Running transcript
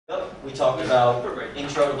we talked about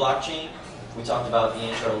intro to blockchain. We talked about the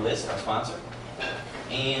intro to Lisk, our sponsor.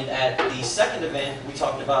 And at the second event, we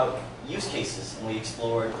talked about use cases, and we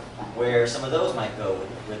explored where some of those might go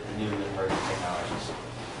with the new and emerging technologies.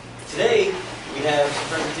 Today, we have some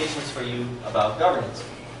presentations for you about governance.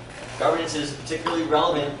 Governance is a particularly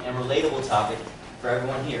relevant and relatable topic for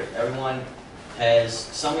everyone here. Everyone has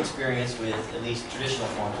some experience with at least traditional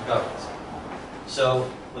forms of governance.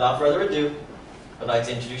 So, without further ado, I'd like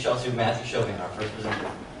to introduce y'all to Matthew Chauvin, our first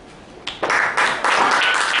presenter.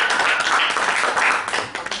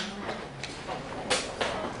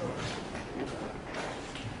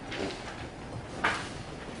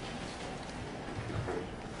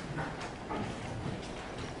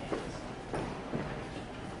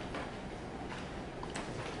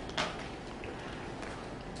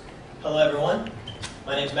 Hello everyone,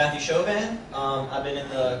 my name is Matthew Chauvin. I've been in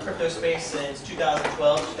the crypto space since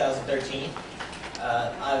 2012, 2013.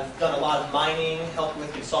 I've done a lot of mining, helped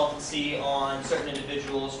with consultancy on certain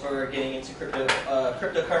individuals for getting into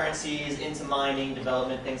cryptocurrencies, into mining,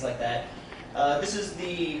 development, things like that. This is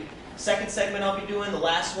the second segment I'll be doing. The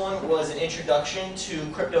last one was an introduction to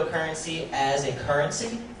cryptocurrency as a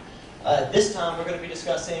currency. This time we're going to be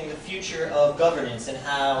discussing the future of governance and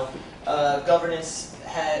how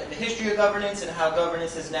the history of governance and how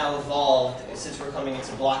governance has now evolved since we're coming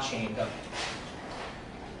into blockchain governance.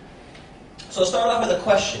 So I'll start off with a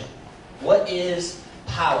question. What is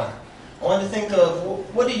power? I want to think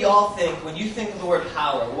of, what do y'all think when you think of the word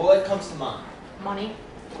power? What comes to mind? Money.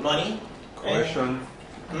 Money? Coercion.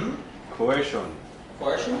 Coercion.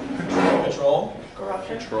 Coercion? Control.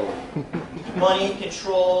 Corruption. Control. Money,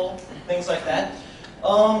 control, things like that. A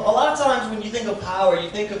lot of times when you think of power, you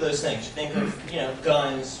think of those things. You think of,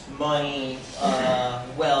 guns, money,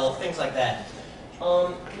 wealth, things like that.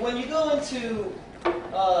 When you go into,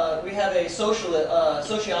 we have a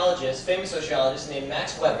sociologist, famous sociologist named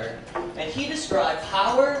Max Weber, and he described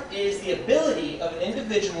power is the ability of an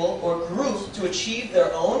individual or group to achieve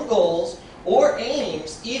their own goals or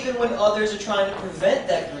aims, even when others are trying to prevent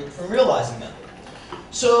that group from realizing them.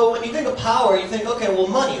 So when you think of power, you think, okay, well,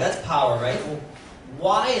 money, that's power, right? Well,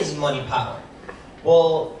 why is money power?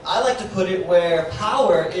 Well, I like to put it where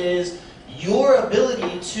power is your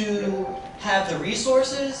ability to have the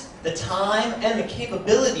resources, the time, and the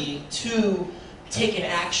capability to take an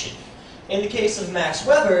action. In the case of Max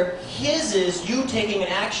Weber, his is you taking an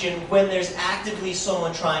action when there's actively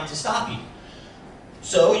someone trying to stop you.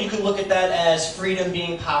 So you could look at that as freedom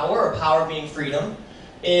being power or power being freedom.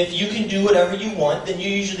 If you can do whatever you want, then you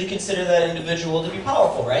usually consider that individual to be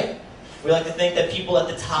powerful, right? We like to think that people at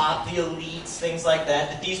the top, the elites, things like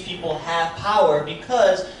that these people have power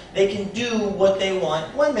because they can do what they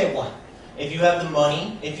want when they want. If you have the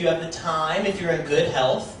money, if you have the time, if you're in good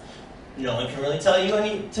health, no one can really tell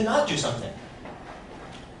you to not do something.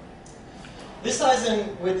 This ties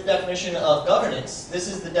in with the definition of governance. This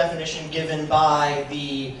is the definition given by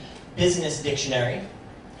the Business Dictionary.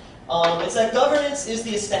 It's that governance is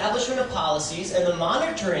the establishment of policies and the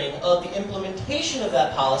monitoring of the implementation of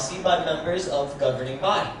that policy by members of the governing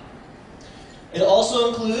body. It also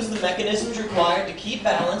includes the mechanisms required to keep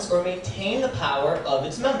balance or maintain the power of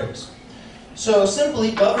its members. So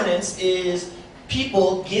simply, governance is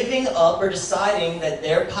people giving up or deciding that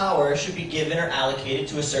their power should be given or allocated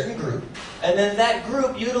to a certain group, and then that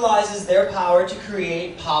group utilizes their power to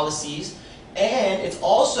create policies. And it's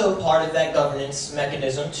also part of that governance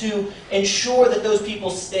mechanism to ensure that those people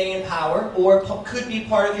stay in power, or could be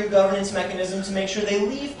part of your governance mechanism to make sure they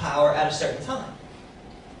leave power at a certain time.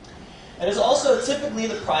 And it's also typically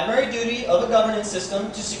the primary duty of a governance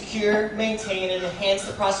system to secure, maintain, and enhance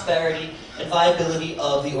the prosperity and viability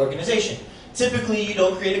of the organization. Typically, you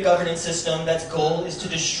don't create a governance system that's goal is to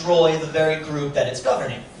destroy the very group that it's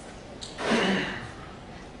governing.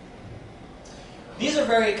 These are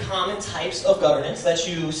very common types of governance that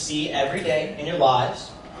you see every day in your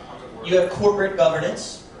lives. You have corporate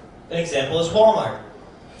governance. An example is Walmart.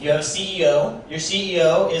 You have a CEO. Your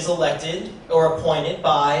CEO is elected or appointed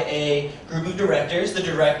by a group of directors. The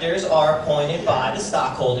directors are appointed by the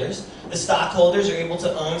stockholders. The stockholders are able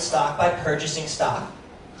to own stock by purchasing stock.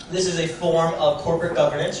 This is a form of corporate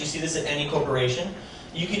governance. You see this at any corporation.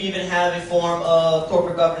 You could even have a form of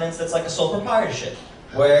corporate governance that's like a sole proprietorship,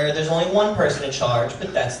 where there's only one person in charge,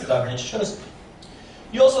 but that's the governance chosen.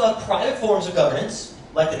 You also have private forms of governance,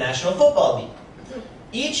 like the National Football League.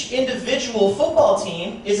 Each individual football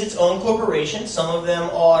team is its own corporation. Some of them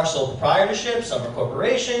are sole proprietorship, some are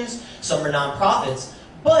corporations, some are nonprofits,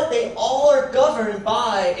 but they all are governed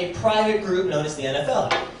by a private group known as the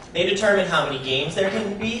NFL. They determine how many games there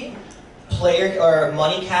can be, player or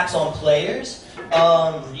money caps on players.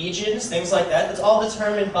 regions, things like that. That's all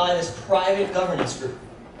determined by this private governance group.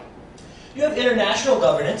 You have international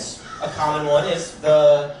governance. A common one is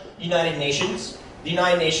the United Nations. The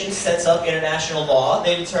United Nations sets up international law.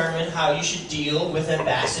 They determine how you should deal with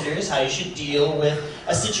ambassadors, how you should deal with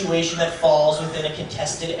a situation that falls within a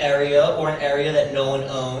contested area or an area that no one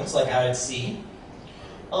owns, like out at sea.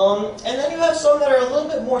 And then you have some that are a little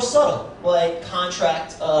bit more subtle, like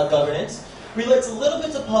contract governance. Relates a little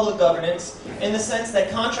bit to public governance in the sense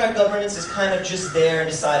that contract governance is kind of just there and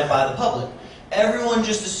decided by the public. Everyone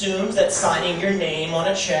just assumes that signing your name on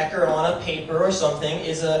a check or on a paper or something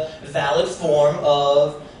is a valid form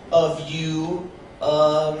of you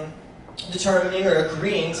determining or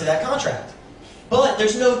agreeing to that contract. But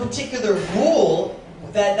there's no particular rule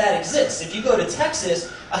that exists. If you go to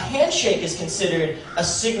Texas, a handshake is considered a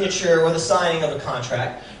signature or the signing of a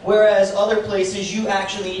contract, whereas other places you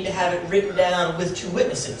actually need to have it written down with 2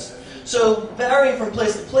 witnesses. So varying from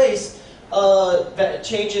place to place, that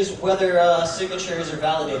changes whether signatures are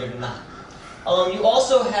validated or not. You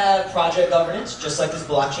also have project governance, just like this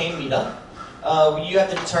blockchain meetup. You have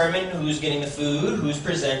to determine who's getting the food, who's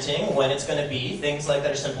presenting, when it's going to be, things like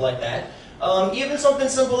that are simple like that. Even something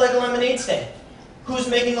simple like a lemonade stand. Who's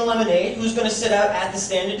making the lemonade? Who's going to sit out at the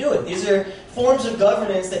stand to do it? These are forms of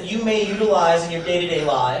governance that you may utilize in your day-to-day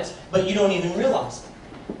lives, but you don't even realize them.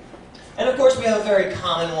 And of course, we have a very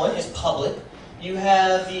common one, is public. You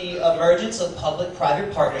have the emergence of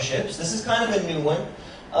public-private partnerships. This is kind of a new one.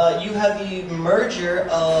 You have the merger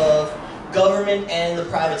of government and the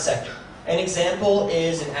private sector. An example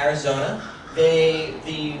is in Arizona.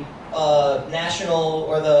 The national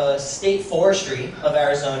or the state forestry of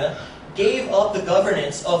Arizona gave up the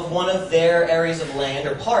governance of one of their areas of land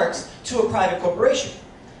or parks to a private corporation.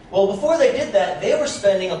 Well, before they did that, they were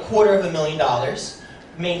spending $250,000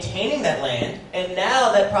 maintaining that land, and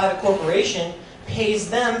now that private corporation pays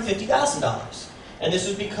them $50,000. And this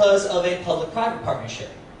was because of a public-private partnership.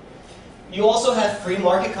 You also have free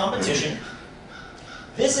market competition.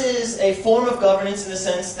 This is a form of governance in the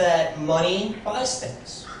sense that money buys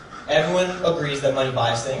things. Everyone agrees that money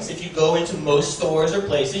buys things. If you go into most stores or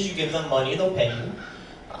places, you give them money, they'll pay you.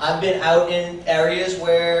 I've been out in areas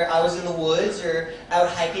where I was in the woods or out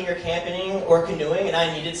hiking or camping or canoeing and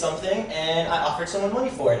I needed something and I offered someone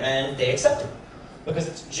money for it and they accepted it. Because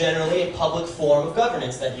it's generally a public form of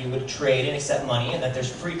governance that you would trade and accept money and that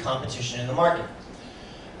there's free competition in the market.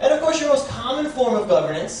 And of course your most common form of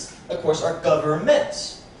governance, of course, are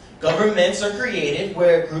governments. Governments are created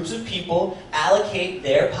where groups of people allocate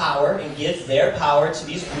their power and give their power to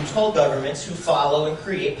these groups called governments who follow and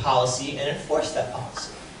create policy and enforce that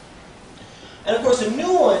policy. And of course a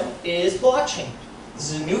new one is blockchain.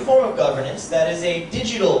 This is a new form of governance that is a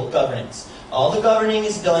digital governance. All the governing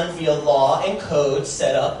is done via law and code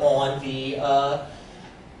set up on the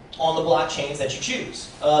blockchains that you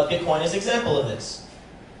choose. Bitcoin is an example of this.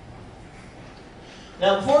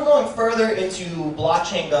 Now, before going further into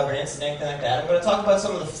blockchain governance and anything like that, I'm going to talk about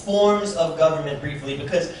some of the forms of government briefly,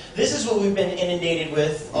 because this is what we've been inundated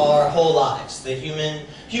with our whole lives. The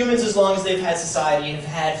humans, as long as they've had society, have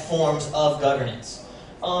had forms of governance.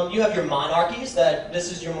 You have your monarchies.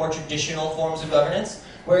 This is your more traditional forms of governance,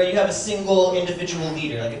 where you have a single individual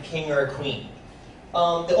leader, like a king or a queen.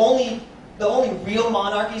 The only real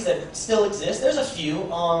monarchies that still exist, there's a few,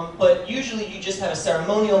 but usually you just have a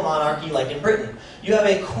ceremonial monarchy like in Britain. You have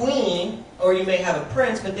a queen, or you may have a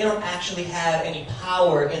prince, but they don't actually have any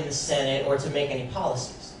power in the Senate or to make any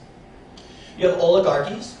policies. You have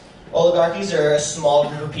oligarchies. Oligarchies are a small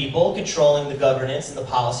group of people controlling the governance and the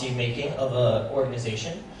policy making of an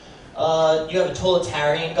organization. You have a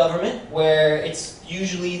totalitarian government, where it's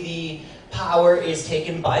usually the power is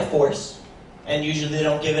taken by force. And usually they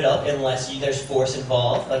don't give it up unless there's force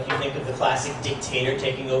involved, like you think of the classic dictator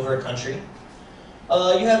taking over a country.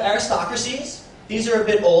 You have aristocracies. These are a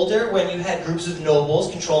bit older, when you had groups of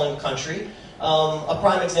nobles controlling the country. A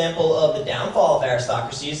prime example of the downfall of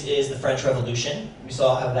aristocracies is the French Revolution. We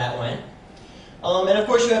saw how that went. And of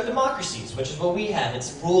course you have democracies, which is what we have.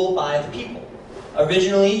 It's ruled by the people.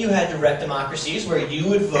 Originally you had direct democracies, where you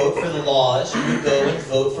would vote for the laws, you would go and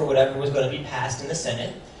vote for whatever was going to be passed in the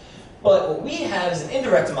Senate. But what we have is an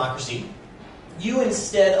indirect democracy. You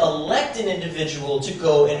instead elect an individual to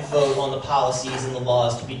go and vote on the policies and the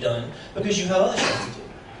laws to be done, because you have other shit to do.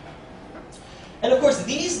 And of course,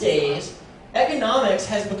 these days, economics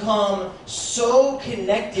has become so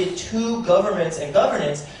connected to governments and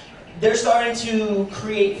governance, they're starting to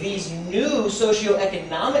create these new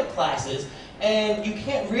socioeconomic classes, and you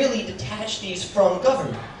can't really detach these from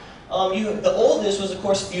government. The oldest was, of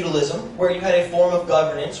course, feudalism, where you had a form of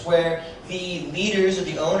governance where the leaders or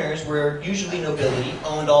the owners were usually nobility,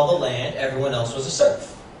 owned all the land, everyone else was a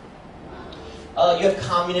serf. You have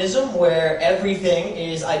communism, where everything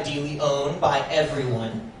is ideally owned by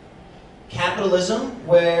everyone. Capitalism,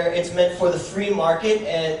 where it's meant for the free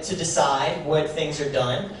market to decide what things are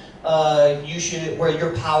done. Where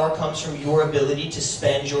your power comes from your ability to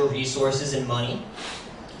spend your resources and money.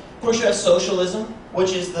 Of course, you have socialism,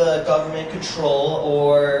 which is the government control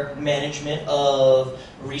or management of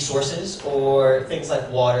resources or things like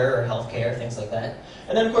water or healthcare, things like that.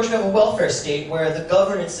 And then, of course, you have a welfare state where the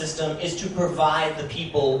governance system is to provide the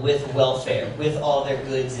people with welfare, with all their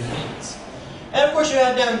goods and needs. And, of course, you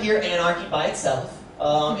have down here anarchy by itself.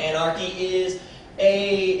 Anarchy is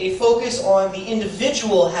a focus on the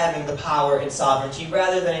individual having the power and sovereignty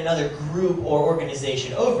rather than another group or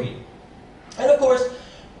organization over you. And, of course,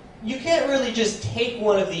 you can't really just take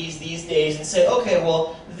one of these days and say, okay,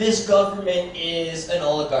 well, this government is an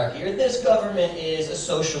oligarchy, or this government is a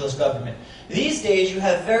socialist government. These days, you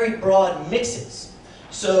have very broad mixes.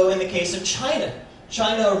 So in the case of China,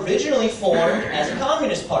 China originally formed as a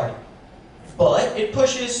communist party, but it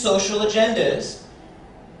pushes social agendas,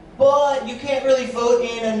 but you can't really vote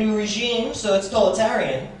in a new regime, so it's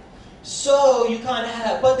totalitarian. So you kind of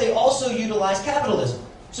have, but they also utilize capitalism.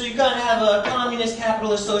 So you kind of have a communist,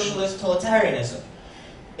 capitalist, socialist, totalitarianism.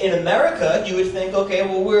 In America, you would think, okay,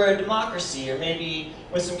 well, we're a democracy, or maybe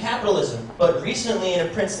with some capitalism. But recently, in a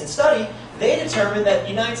Princeton study, they determined that the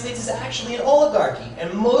United States is actually an oligarchy,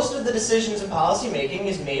 and most of the decisions and policy making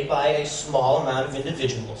is made by a small amount of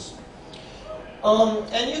individuals.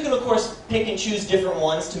 And you can, of course, pick and choose different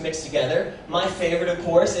ones to mix together. My favorite, of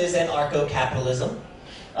course, is anarcho-capitalism.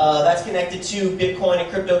 That's connected to Bitcoin and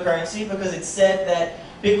cryptocurrency because it's said that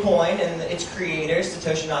Bitcoin and its creator,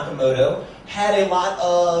 Satoshi Nakamoto, had a lot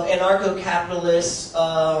of anarcho-capitalist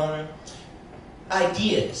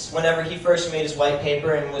ideas whenever he first made his white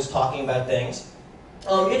paper and was talking about things.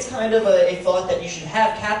 It's kind of a thought that you should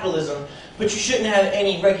have capitalism, but you shouldn't have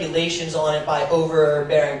any regulations on it by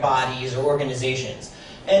overbearing bodies or organizations.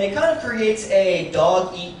 And it kind of creates a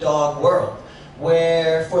dog-eat-dog world,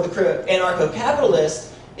 where for the anarcho-capitalist,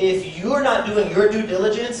 if you're not doing your due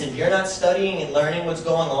diligence and you're not studying and learning what's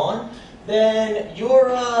going on, then your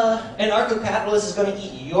anarcho-capitalist is going to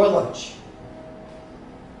eat your lunch.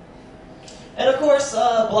 And of course,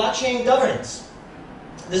 blockchain governance.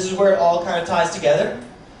 This is where it all kind of ties together.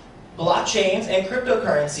 Blockchains and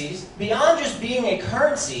cryptocurrencies, beyond just being a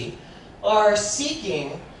currency, are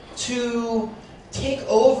seeking to take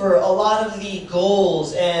over a lot of the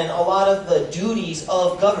goals and a lot of the duties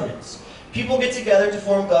of governments. People get together to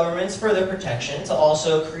form governments for their protection, to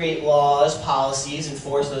also create laws, policies,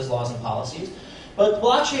 enforce those laws and policies. But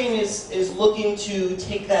blockchain is looking to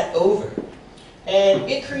take that over. And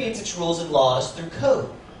it creates its rules and laws through code.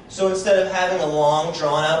 So instead of having a long,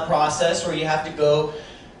 drawn-out process where you have to go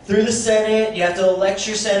through the Senate, you have to elect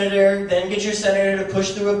your senator, then get your senator to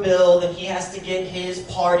push through a bill, then he has to get his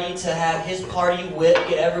party to have his party whip,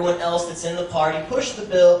 get everyone else that's in the party, push the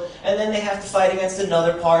bill, and then they have to fight against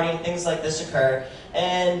another party, and things like this occur.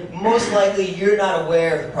 And most likely, you're not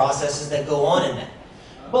aware of the processes that go on in that.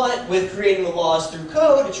 But with creating the laws through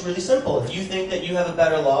code, it's really simple. If you think that you have a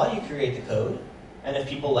better law, you create the code, and if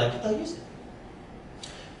people like it, they'll use it.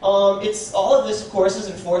 All of this, of course, is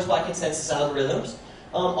enforced by consensus algorithms.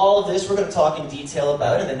 All of this we're going to talk in detail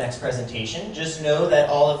about in the next presentation. Just know that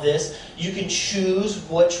all of this, you can choose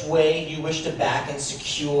which way you wish to back and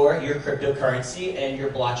secure your cryptocurrency and your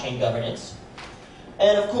blockchain governance.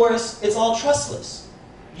 And of course, it's all trustless.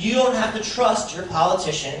 You don't have to trust your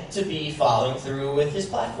politician to be following through with his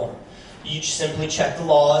platform. You just simply check the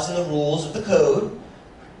laws and the rules of the code,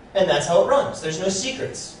 and that's how it runs. There's no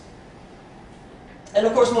secrets. And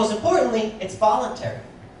of course, most importantly, it's voluntary.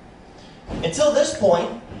 Until this point,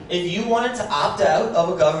 if you wanted to opt out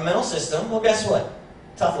of a governmental system, well, guess what?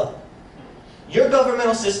 Tough luck. Your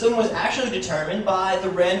governmental system was actually determined by the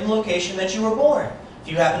random location that you were born. If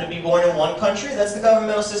you happen to be born in one country, that's the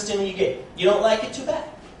governmental system you get. You don't like it, too bad.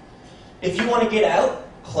 If you want to get out,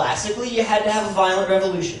 classically, you had to have a violent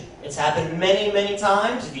revolution. It's happened many, many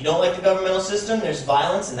times. If you don't like the governmental system, there's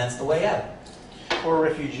violence, and that's the way out. Or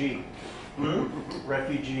refugee.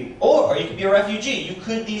 Refugee. Or you could be a refugee. You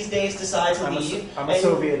could these days decide to leave. I'm a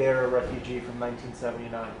Soviet-era refugee from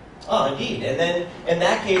 1979. Oh, indeed. And then, in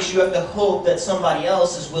that case, you have to hope that somebody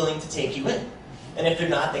else is willing to take you in. And if they're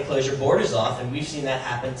not, they close your borders off, and we've seen that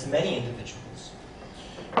happen to many individuals.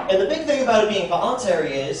 And the big thing about it being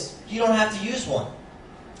voluntary is you don't have to use one.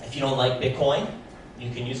 If you don't like Bitcoin, You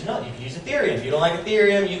can use another. You can use Ethereum. If you don't like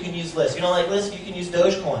Ethereum, you can use Lisk. If you don't like Lisk, you can use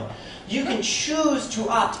Dogecoin. You can choose to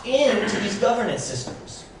opt in to these governance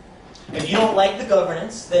systems. If you don't like the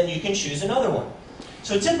governance, then you can choose another one.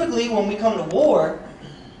 So typically, when we come to war,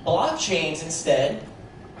 blockchains instead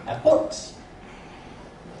have forks.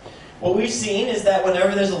 What we've seen is that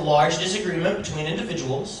whenever there's a large disagreement between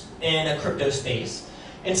individuals in a crypto space,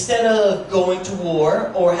 instead of going to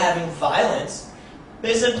war or having violence,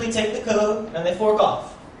 they simply take the code and they fork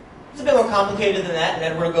off. It's a bit more complicated than that, and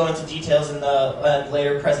Edward will go into details in the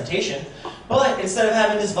later presentation. But instead of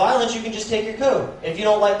having this violence, you can just take your code. If you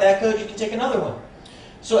don't like that code, you can take another one.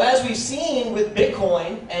 So as we've seen with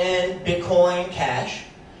Bitcoin and Bitcoin Cash,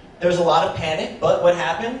 there was a lot of panic, but what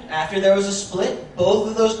happened? After there was a split, both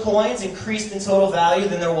of those coins increased in total value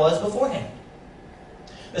than there was beforehand.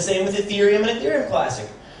 The same with Ethereum and Ethereum Classic.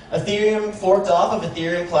 Ethereum forked off of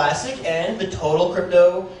Ethereum Classic, and the total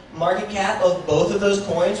crypto market cap of both of those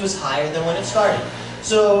coins was higher than when it started.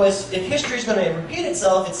 So if history is going to repeat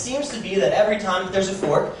itself, it seems to be that every time that there's a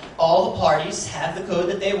fork, all the parties have the code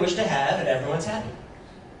that they wish to have, and everyone's happy.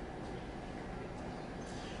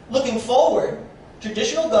 Looking forward,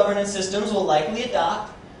 traditional governance systems will likely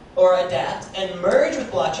adapt and merge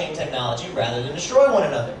with blockchain technology rather than destroy one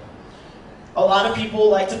another. A lot of people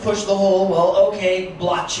like to push the whole, well, okay,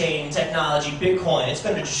 blockchain technology, Bitcoin, it's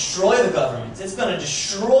going to destroy the governments. It's going to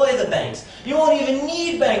destroy the banks. You won't even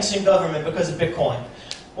need banks in government because of Bitcoin.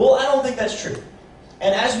 Well, I don't think that's true.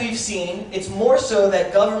 And as we've seen, it's more so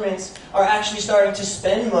that governments are actually starting to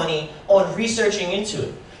spend money on researching into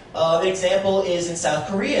it. The example is in South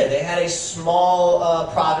Korea. They had a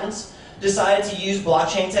small province decided to use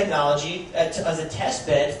blockchain technology as a test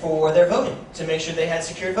bed for their voting, to make sure they had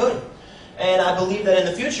secure voting. And I believe that in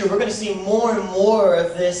the future, we're going to see more and more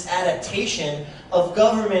of this adaptation of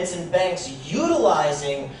governments and banks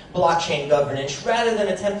utilizing blockchain governance rather than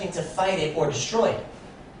attempting to fight it or destroy it.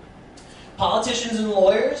 Politicians and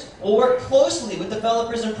lawyers will work closely with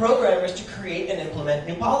developers and programmers to create and implement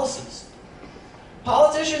new policies.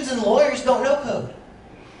 Politicians and lawyers don't know code.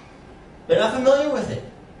 They're not familiar with it.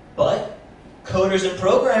 But coders and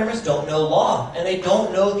programmers don't know law, and they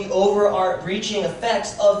don't know the overarching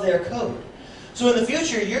effects of their code. So in the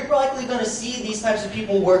future, you're likely going to see these types of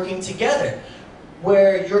people working together,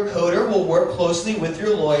 where your coder will work closely with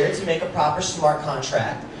your lawyer to make a proper smart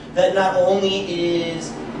contract that not only is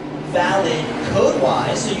valid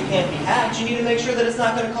code-wise, so you can't be hacked, you need to make sure that it's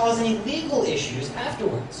not going to cause any legal issues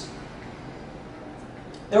afterwards.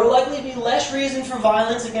 There will likely be less reason for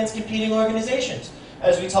violence against competing organizations.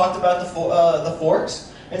 As we talked about the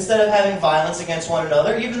forks, instead of having violence against one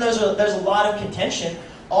another, even though there's a lot of contention,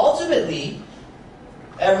 ultimately,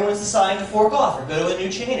 everyone's deciding to fork off or go to a new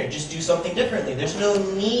chain or just do something differently. There's no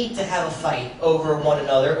need to have a fight over one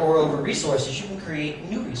another or over resources. You can create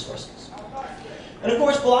new resources. And of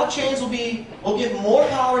course, blockchains will give more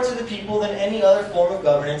power to the people than any other form of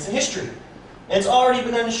governance in history. And it's already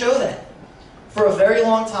begun to show that. For a very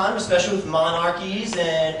long time, especially with monarchies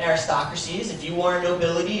and aristocracies, if you weren't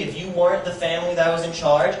nobility, if you weren't the family that was in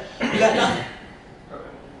charge, you got nothing.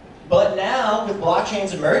 But now, with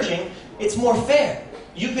blockchains emerging, it's more fair.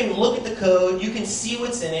 You can look at the code, you can see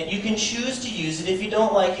what's in it, you can choose to use it. If you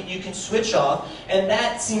don't like it, you can switch off. And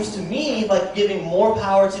that seems to me like giving more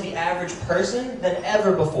power to the average person than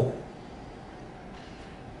ever before.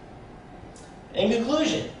 In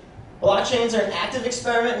conclusion, blockchains are an active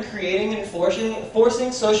experiment in creating and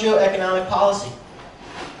enforcing socio-economic policy.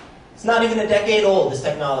 It's not even a decade old, this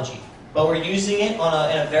technology, but we're using it in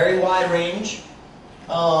a very wide range.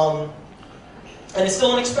 And it's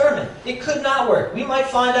still an experiment. It could not work. We might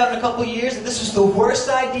find out in a couple years that this was the worst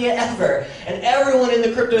idea ever, and everyone in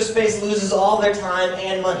the crypto space loses all their time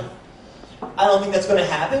and money. I don't think that's going to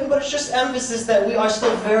happen, but it's just emphasis that we are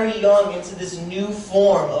still very young into this new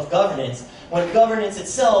form of governance, when governance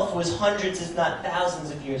itself was hundreds, if not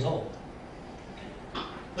thousands of years old.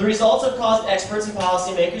 The results have caused experts and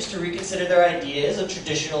policymakers to reconsider their ideas of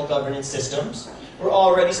traditional governance systems. We're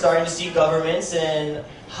already starting to see governments and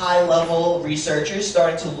high-level researchers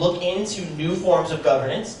starting to look into new forms of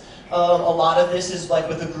governance. A lot of this is like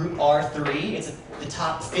with the group R3. It's the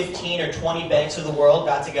top 15 or 20 banks of the world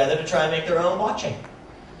got together to try and make their own blockchain.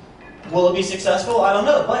 Will it be successful? I don't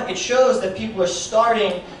know, but it shows that people are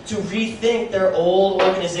starting to rethink their old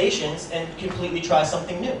organizations and completely try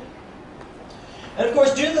something new. And of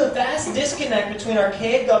course, due to the vast disconnect between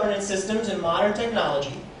archaic governance systems and modern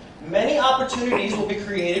technology, many opportunities will be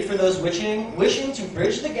created for those wishing to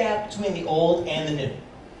bridge the gap between the old and the new.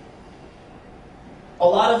 A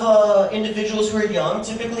lot of individuals who are young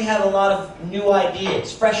typically have a lot of new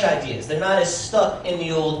ideas, fresh ideas. They're not as stuck in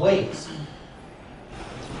the old ways.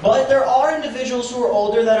 But there are individuals who are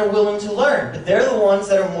older that are willing to learn. But they're the ones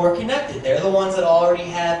that are more connected. They're the ones that already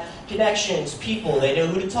have connections, people. They know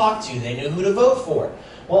who to talk to. They know who to vote for.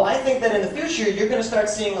 Well, I think that in the future, you're going to start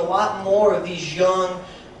seeing a lot more of these young,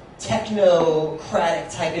 technocratic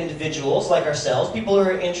type individuals like ourselves, people who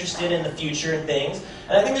are interested in the future and things.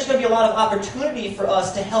 And I think there's going to be a lot of opportunity for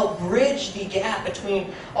us to help bridge the gap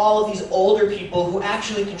between all of these older people who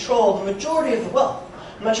actually control the majority of the wealth.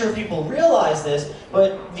 I'm not sure if people realize this,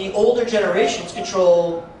 but the older generations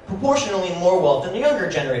control proportionally more wealth than the younger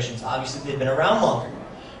generations. Obviously, they've been around longer.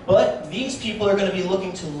 But these people are going to be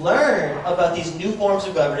looking to learn about these new forms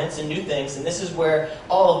of governance and new things, and this is where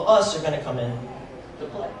all of us are going to come in to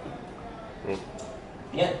play. The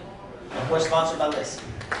end. And we're sponsored by Lisk.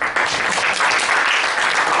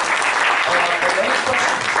 Are there any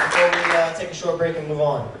questions before we take a short break and move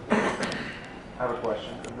on? I have a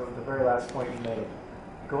question. The very last point you made,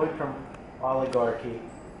 going from oligarchy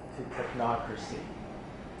to technocracy,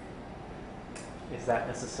 is that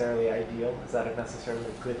necessarily ideal? Is that necessarily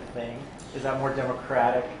a good thing? Is that more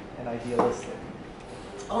democratic and idealistic?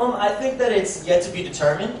 I think that it's yet to be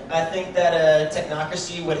determined. I think that a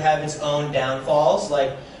technocracy would have its own downfalls.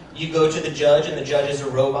 Like, you go to the judge and the judge is a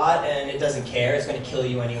robot and it doesn't care. It's going to kill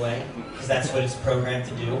you anyway, because that's what it's programmed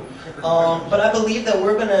to do. But I believe that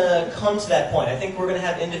we're going to come to that point. I think we're going to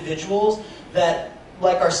have individuals that,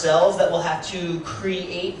 like ourselves, that will have to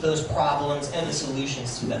create those problems and the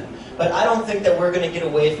solutions to them. But I don't think that we're going to get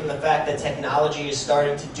away from the fact that technology is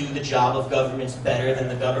starting to do the job of governments better than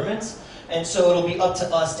the governments. And so it'll be up to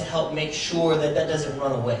us to help make sure that that doesn't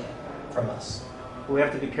run away from us. We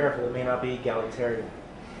have to be careful. It may not be egalitarian.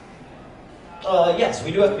 Yes,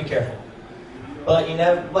 we do have to be careful. But you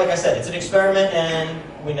never, like I said, it's an experiment and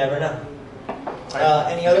we never know.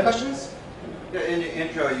 Any other questions? Yeah, in the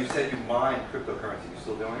intro, you said you mine cryptocurrency. You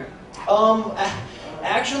still doing it?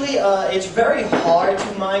 Actually, it's very hard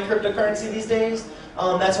to mine cryptocurrency these days.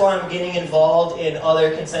 That's why I'm getting involved in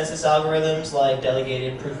other consensus algorithms like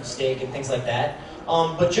delegated proof of stake and things like that.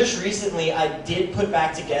 But just recently, I did put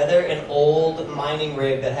back together an old mining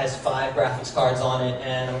rig that has 5 graphics cards on it,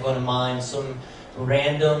 and I'm going to mine some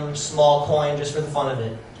random small coin just for the fun of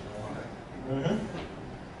it.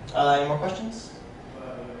 Any more questions?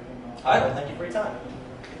 All right, well, thank you for your time.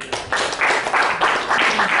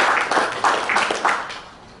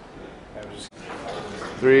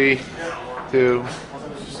 Three, 2.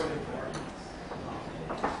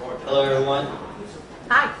 Hello, everyone.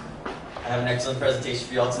 Hi. I have an excellent presentation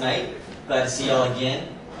for y'all tonight. Glad to see y'all again.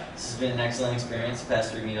 This has been an excellent experience, the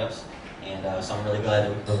past 3 meetups, and so I'm really glad that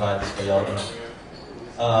we can provide this for y'all again.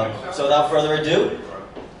 So without further ado,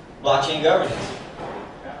 blockchain governance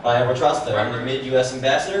by Edward Trostler. I'm the Mid-US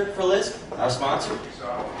Ambassador for Lisk, our sponsor,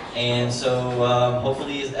 and so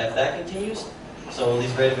hopefully if that continues, so will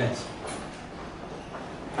these great events.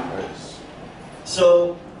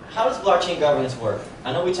 So, how does blockchain governance work?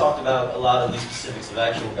 I know we talked about a lot of the specifics of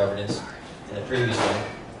actual governance in the previous one,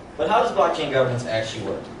 but how does blockchain governance actually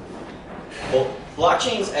work? Well,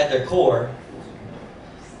 blockchains at their core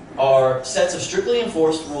are sets of strictly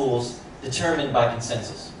enforced rules determined by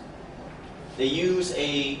consensus. They use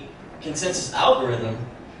a consensus algorithm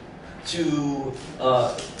to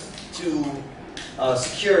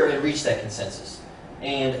secure and reach that consensus,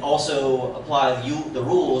 and also apply the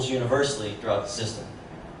rules universally throughout the system.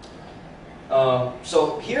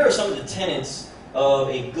 So here are some of the tenets of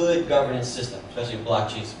a good governance system, especially a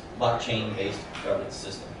blockchain-based governance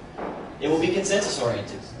system. It will be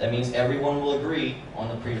consensus-oriented. That means everyone will agree on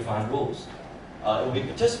the predefined rules. It will be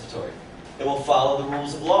participatory. It will follow the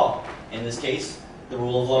rules of law. In this case, the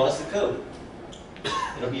rule of law is the code.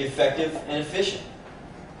 It'll be effective and efficient,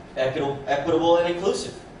 equitable and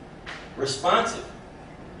inclusive, responsive,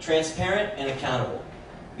 transparent and accountable.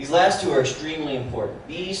 These last 2 are extremely important.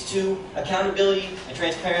 These 2, accountability and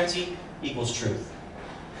transparency, equals truth.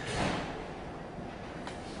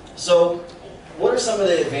 So, what are some of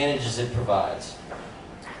the advantages it provides?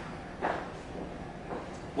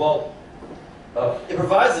 Well, it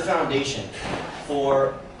provides the foundation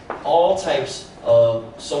for all types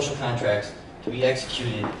of social contracts to be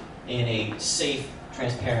executed in a safe,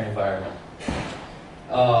 transparent environment.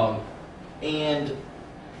 And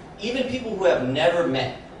even people who have never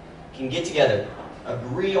met can get together,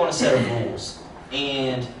 agree on a set of rules,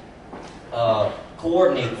 and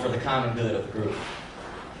coordinate for the common good of the group.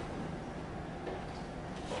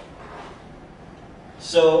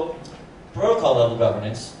 So, protocol level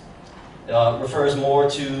governance refers more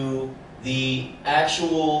to the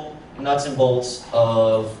actual nuts and bolts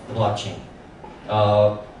of the blockchain.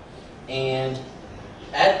 And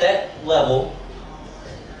at that level,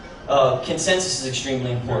 consensus is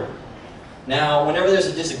extremely important. Now, whenever there's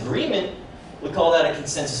a disagreement, we call that a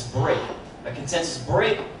consensus break. A consensus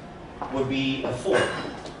break would be a fork.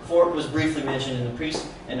 Fork was briefly mentioned in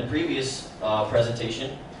the previous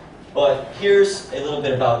presentation, but here's a little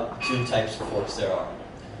bit about two types of forks there are.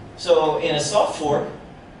 So in a soft fork,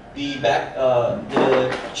 the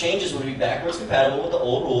changes would be backwards compatible with the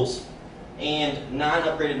old rules, and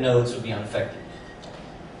non-upgraded nodes would be unaffected.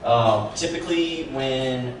 Typically,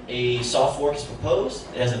 when a soft fork is proposed,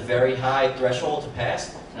 it has a very high threshold to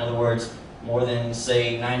pass. In other words, more than,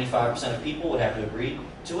 say, 95% of people would have to agree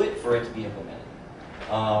to it for it to be implemented.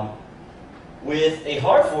 With a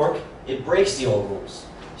hard fork, it breaks the old rules.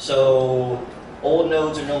 So old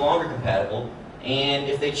nodes are no longer compatible, and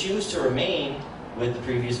if they choose to remain with the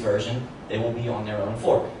previous version, they will be on their own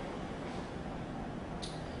fork.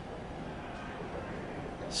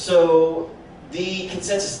 So the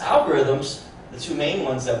consensus algorithms, the two main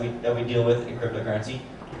ones that we deal with in cryptocurrency,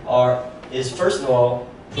 is first of all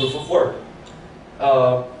proof of work.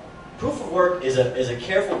 Proof of work is a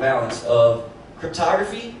careful balance of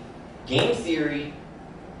cryptography, game theory,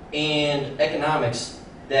 and economics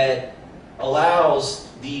that allows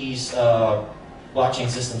these blockchain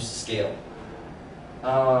systems to scale.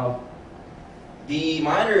 The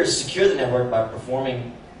miners secure the network by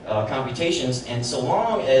performing computations, and so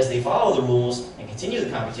long as they follow the rules and continue the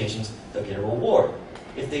computations, they'll get a reward.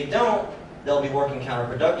 If they don't, they'll be working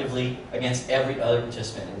counterproductively against every other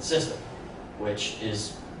participant in the system, which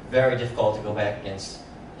is very difficult to go back against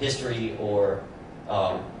history or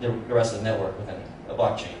the rest of the network within a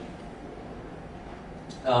blockchain.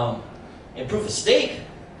 In proof of stake,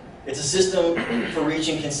 it's a system for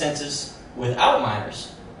reaching consensus without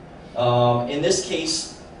miners. In this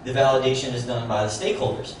case, the validation is done by the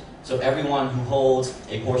stakeholders. So everyone who holds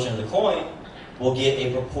a portion of the coin will get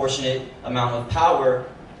a proportionate amount of power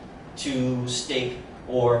to stake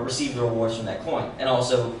or receive the rewards from that coin, and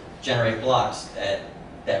also generate blocks at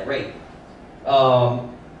that rate.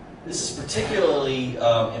 This is particularly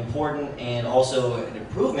important and also an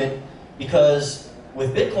improvement because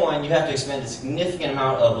with Bitcoin, you have to expend a significant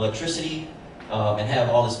amount of electricity and have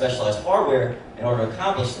all the specialized hardware in order to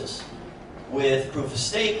accomplish this. With proof of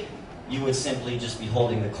stake, you would simply just be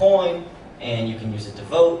holding the coin and you can use it to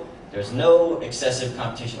vote. There's no excessive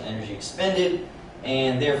computational energy expended,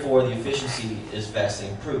 and therefore the efficiency is vastly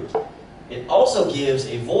improved. It also gives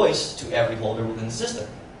a voice to every holder within the system.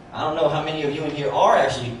 I don't know how many of you in here are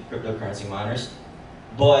actually cryptocurrency miners,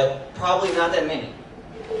 but probably not that many.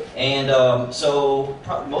 And so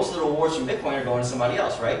most of the rewards from Bitcoin are going to somebody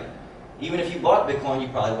else, right? Even if you bought Bitcoin, you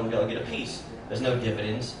probably wouldn't be able to get a piece. There's no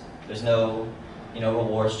dividends. There's no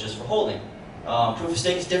rewards just for holding. Proof of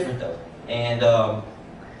stake is different though. And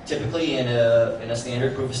typically in a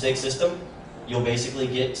standard proof of stake system, you'll basically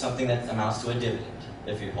get something that amounts to a dividend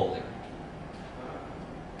if you're holding.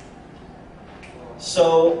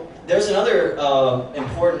 So there's another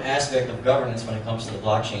important aspect of governance when it comes to the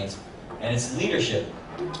blockchains, and it's leadership.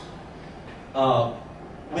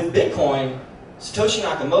 With Bitcoin, Satoshi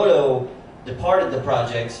Nakamoto departed the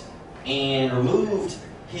project and removed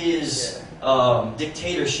his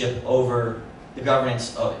dictatorship over the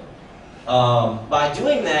governance of it. By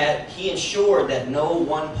doing that, he ensured that no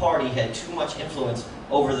one party had too much influence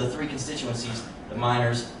over the three constituencies, the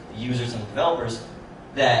miners, the users, and the developers,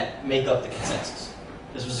 that make up the consensus.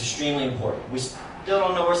 This was extremely important. We still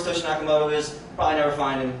don't know where Satoshi Nakamoto is, probably never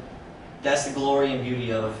find him. That's the glory and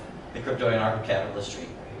beauty of the crypto anarcho-capitalist tree.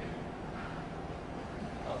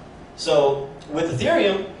 So, with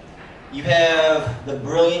Ethereum, you have the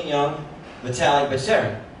brilliant young Vitalik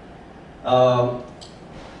Buterin.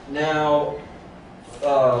 Now,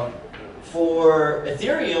 for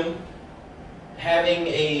Ethereum, having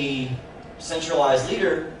a centralized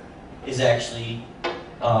leader is actually,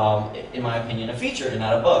 in my opinion, a feature and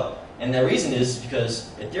not a bug. And the reason is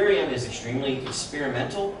because Ethereum is extremely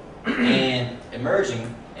experimental and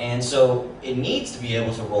emerging, and so it needs to be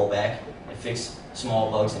able to roll back and fix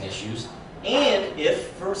small bugs and issues. And if,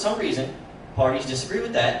 for some reason, parties disagree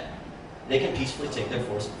with that, they can peacefully take their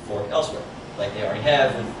fork elsewhere, like they already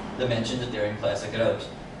have with the mentioned Ethereum Classic and others.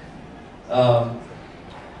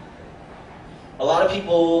 A lot of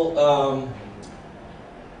people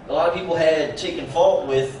had taken fault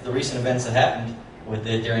with the recent events that happened with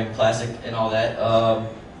the Ethereum Classic and all that. A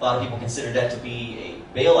lot of people considered that to be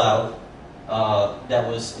a bailout that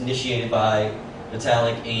was initiated by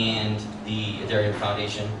Vitalik and the Ethereum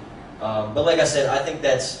Foundation. But like I said, I think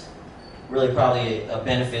that's really probably a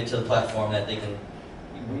benefit to the platform, that they can,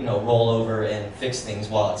 roll over and fix things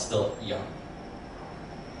while it's still young.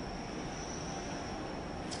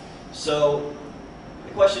 So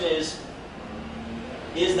the question is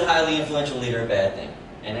the highly influential leader a bad thing?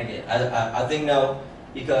 And again, I think no,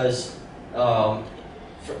 because for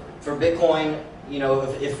Bitcoin, you know,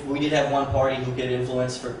 if we did have one party who could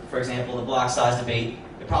influence, for example, the block size debate,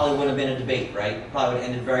 it probably wouldn't have been a debate, right? It probably would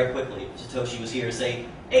have ended very quickly. Satoshi was here to say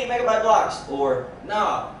 8 megabyte blocks, or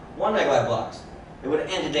nah, 1 megabyte blocks. It would have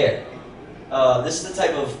ended there. This is the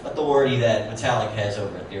type of authority that Vitalik has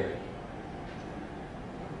over Ethereum.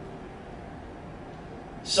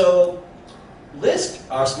 So, Lisk,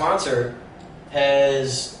 our sponsor,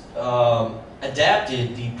 has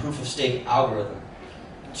adapted the proof-of-stake algorithm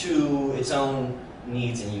to its own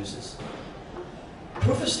needs and uses.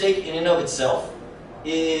 Proof-of-stake in and of itself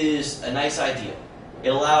is a nice idea. It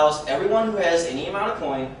allows everyone who has any amount of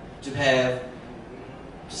coin to have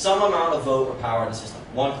some amount of vote or power in the system.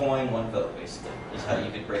 One coin, one vote, basically, is how you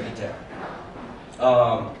could break it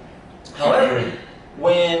down. However,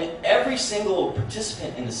 when every single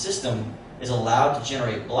participant in the system is allowed to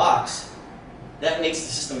generate blocks, that makes the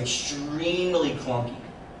system extremely clunky,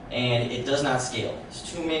 and it does not scale. There's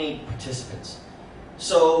too many participants.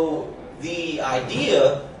 So the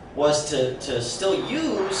idea was to still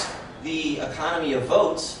use the economy of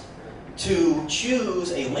votes to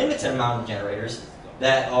choose a limited amount of generators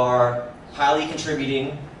that are highly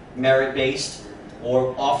contributing, merit-based,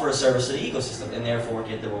 or offer a service to the ecosystem, and therefore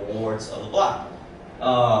get the rewards of the block.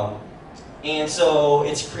 And so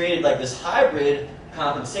it's created like this hybrid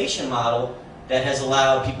compensation model that has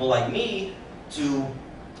allowed people like me to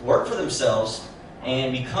work for themselves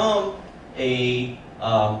and become a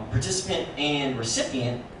participant and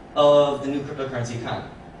recipient of the new cryptocurrency economy.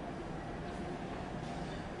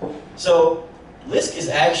 So Lisk is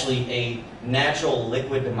actually a natural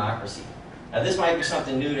liquid democracy. Now this might be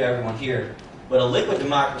something new to everyone here, but a liquid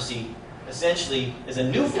democracy essentially is a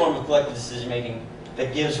new form of collective decision making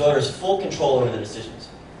that gives voters full control over their decisions.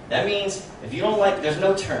 That means if you don't like, there's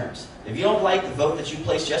no terms. If you don't like the vote that you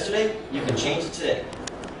placed yesterday, you can change it today.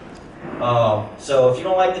 So if you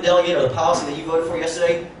don't like the delegate or the policy that you voted for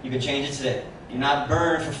yesterday, you can change it today. You're not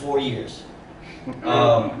burned for 4 years.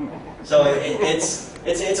 So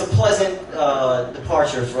it's a pleasant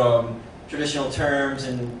departure from traditional terms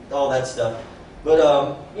and all that stuff. But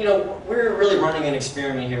you know, we're really running an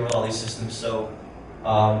experiment here with all these systems. So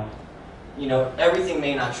you know, everything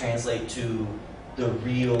may not translate to the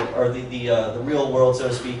real or the real world, so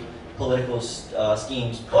to speak, political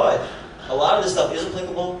schemes. But a lot of this stuff is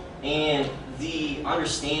applicable, and the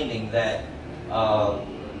understanding that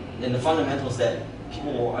and the fundamentals that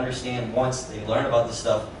people will understand once they learn about this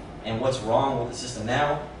stuff and what's wrong with the system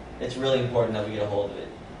now, it's really important that we get a hold of it.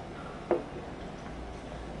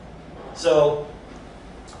 So,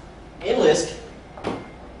 in Lisk,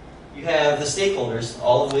 you have the stakeholders,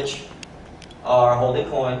 all of which are holding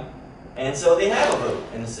coin, and so they have a vote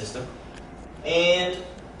in the system. And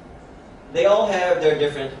they all have their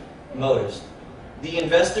different motives. The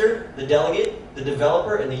investor, the delegate, the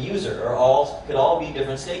developer, and the user could all be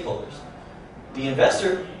different stakeholders. The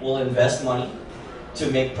investor will invest money to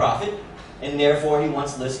make profit, and therefore he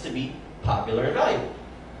wants Lisk to be popular and valuable.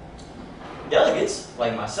 Delegates,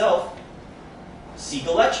 like myself, seek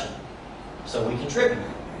election, so we contribute.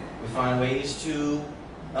 We find ways to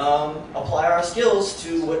apply our skills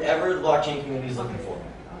to whatever the blockchain community is looking for.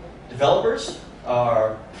 Developers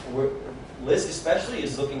Lisk especially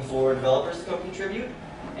is looking for developers to come contribute,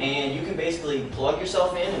 and you can basically plug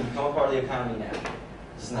yourself in and become a part of the economy now.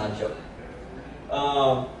 This is not a joke.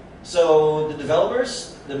 So the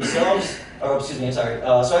developers themselves, or excuse me, I'm sorry.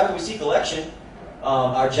 So after we seek election,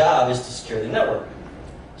 our job is to secure the network.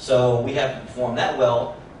 So we have to perform that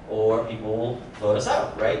well, or people will vote us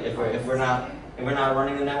out, right? If we're not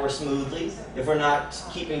running the network smoothly, if we're not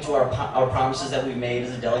keeping to our promises that we've made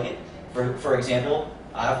as a delegate. For example,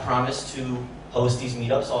 I've promised to host these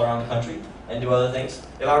meetups all around the country and do other things.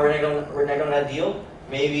 If I renege on that deal,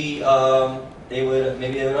 maybe they would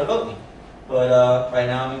unvote me. But right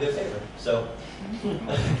now I'm in good favor. So,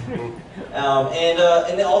 and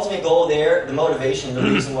the ultimate goal there, the motivation, the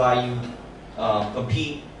reason why you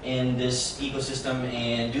compete in this ecosystem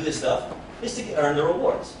and do this stuff, is to earn the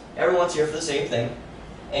rewards. Everyone's here for the same thing,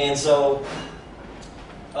 and so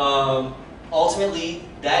ultimately,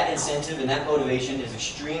 that incentive and that motivation is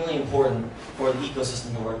extremely important for the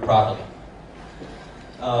ecosystem to work properly.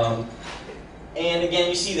 And again,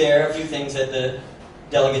 you see there a few things that the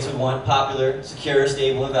delegates would want: popular, secure,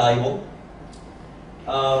 stable, and valuable.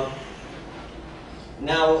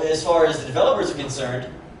 Now, as far as the developers are concerned,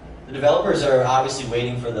 the developers are obviously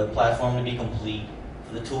waiting for the platform to be complete,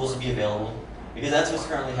 for the tools to be available, because that's what's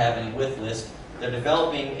currently happening with Lisk. They're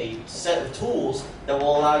developing a set of tools that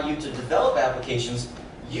will allow you to develop applications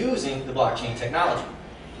using the blockchain technology.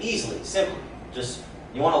 Easily, simply. Just,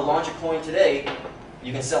 you want to launch a coin today,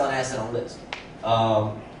 you can sell an asset on Lisk.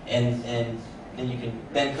 And then you can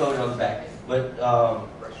then code it on the back end. But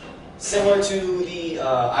similar to the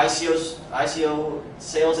ICO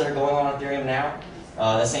sales that are going on Ethereum now,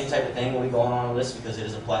 the same type of thing will be going on Lisk because it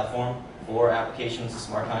is a platform for applications,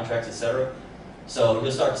 smart contracts, etc. So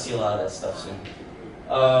you'll start to see a lot of that stuff soon.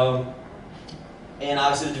 And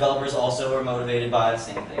obviously the developers also are motivated by the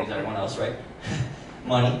same thing as everyone else, right?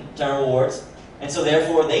 Money, term rewards. And so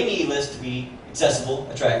therefore they need Lisk to be accessible,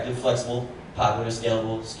 attractive, flexible, popular,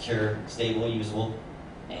 scalable, secure, stable, usable,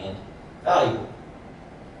 and valuable.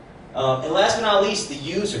 And last but not least, the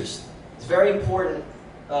users. It's very important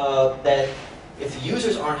that if the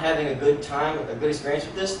users aren't having a good time, a good experience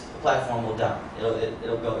with this, the platform will die.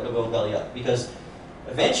 It'll go belly up, because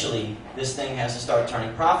eventually this thing has to start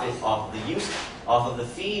turning profit off of the usage, off of the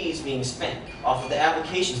fees being spent, off of the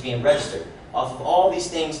applications being registered, off of all these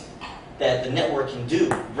things that the network can do,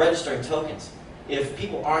 registering tokens. If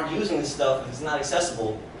people aren't using this stuff, if it's not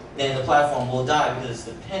accessible, then the platform will die because it's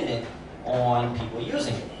dependent on people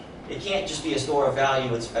using it. It can't just be a store of value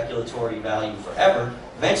with speculatory value forever.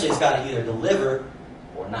 Eventually it's got to either deliver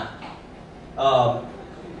or not.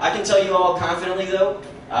 I can tell you all confidently though,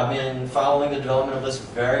 I've been following the development of Lisk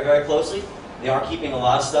very, very closely. They are keeping a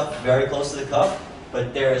lot of stuff very close to the cuff,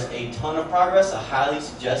 but there is a ton of progress. I highly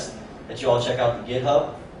suggest that you all check out the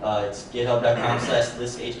GitHub. It's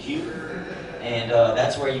github.com/LiskHQ. And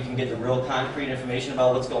that's where you can get the real concrete information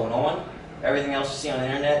about what's going on. Everything else you see on the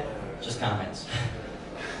internet, just comments.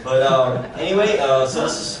 But anyway, so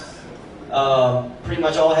this is pretty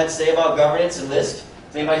much all I had to say about governance and Lisk.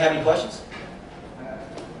 Does anybody have any questions?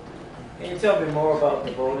 Can you tell me more about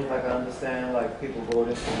the voting? Like I understand, like people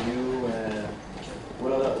voted for you, and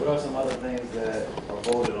what are some other things that are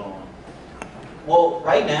voted on? Well,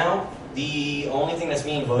 right now, the only thing that's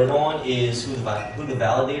being voted on is who the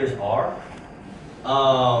validators are.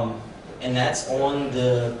 And that's on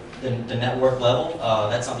the network level.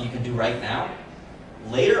 That's something you can do right now.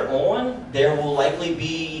 Later on, there will likely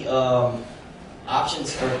be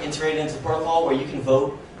options or integrated into the protocol where you can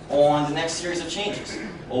vote on the next series of changes.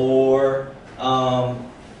 Or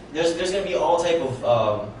there's going to be all type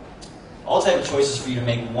of choices for you to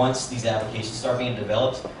make once these applications start being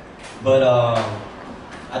developed. But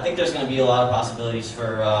I think there's going to be a lot of possibilities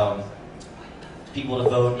for people to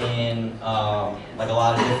vote in like a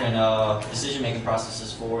lot of different decision-making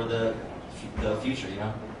processes for the future, you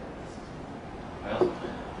know?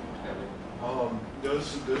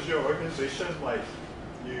 Does your organization like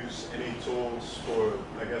use any tools for,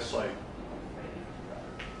 I guess, like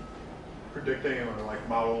predicting or like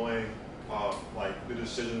modeling like the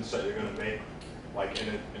decisions that you're going to make, like and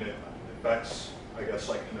it affects, I guess,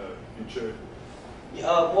 like in the future?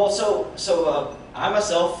 Well, so I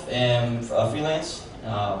myself am a freelance.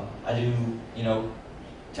 I do, you know,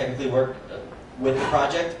 technically work with the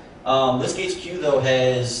project. Lisk HQ though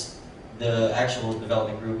has the actual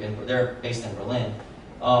development group, and they're based in Berlin.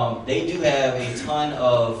 They do have a ton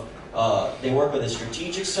of. They work with a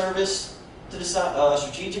strategic service to decide,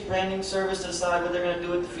 strategic branding service to decide what they're going to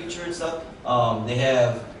do with the future and stuff. They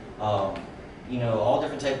have, you know, all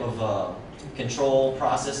different type of control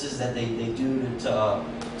processes that they do to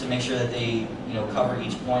make sure that they, you know, cover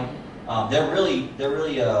each point. They're really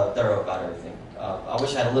thorough about everything. I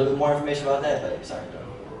wish I had a little bit more information about that, but sorry.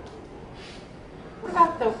 What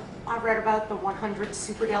about I read about the 100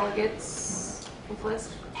 superdelegates with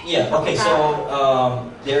Lisk? Yeah, okay,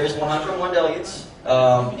 so there is 101 delegates,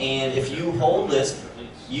 and if you hold Lisk,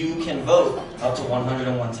 you can vote up to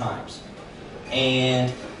 101 times.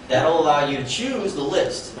 And that'll allow you to choose the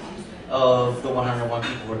list of the 101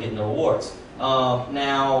 people who are getting the rewards.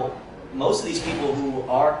 Now, most of these people who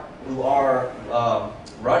are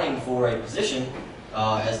running for a position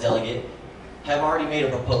as delegate have already made a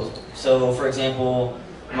proposal. So, for example,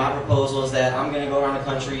 my proposal is that I'm going to go around the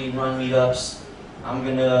country, run meetups. I'm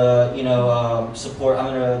going to, you know, support. I'm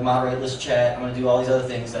going to moderate Lisk chat. I'm going to do all these other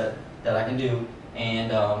things that I can do,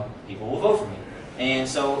 and people will vote for me. And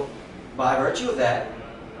so, by virtue of that,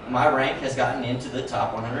 my rank has gotten into the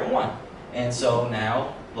top 101. And so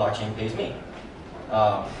now blockchain pays me,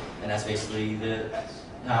 and that's basically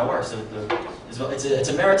how it works. So it's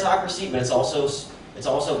a meritocracy, but it's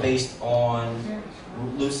also based on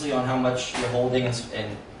loosely on how much you're holding and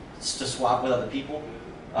to swap with other people.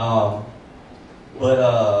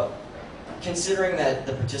 But considering that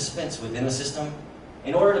the participants within the system,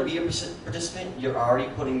 in order to be a participant, you're already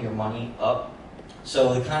putting your money up.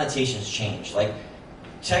 So the connotations change. Like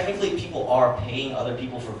technically, people are paying other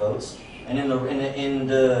people for votes, and in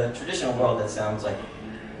the traditional world, that sounds like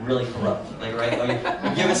really corrupt. Like, right?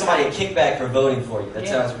 You're giving somebody a kickback for voting for you. That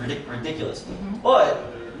sounds ridiculous. But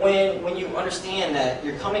when you understand that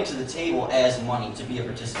you're coming to the table as money to be a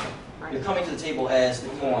participant, you're coming to the table as the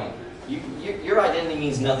coin. Your identity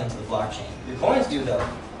means nothing to the blockchain. Your coins do, though.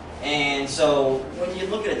 And so when you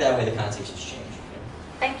look at it that way, the connotations change.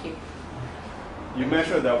 Thank you. You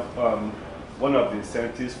mentioned that one of the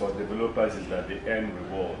incentives for developers is that they earn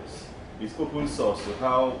rewards. It's open source, so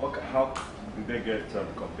how do they get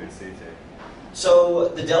compensated? So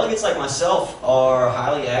the delegates like myself are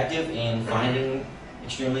highly active in finding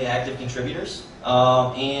extremely active contributors,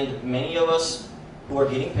 and many of us who are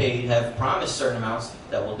getting paid have promised certain amounts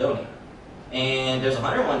that we'll donate. And there's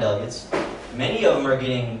 101 delegates. Many of them are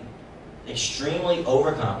getting extremely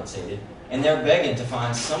overcompensated, and they're begging to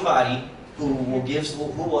find somebody who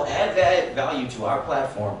will add value to our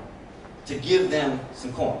platform to give them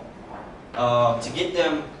some coin, to get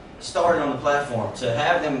them started on the platform, to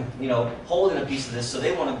have them, holding a piece of this, so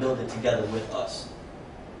they want to build it together with us.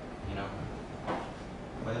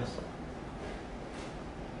 Anybody else?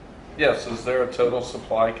 Yes, is there a total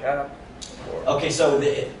supply cap? Okay, so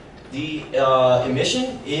the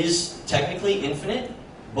emission is technically infinite,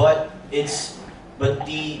 but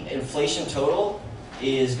the inflation total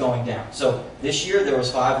is going down. So this year there was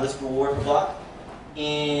 5 Lisk reward per block.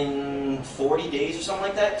 In 40 days or something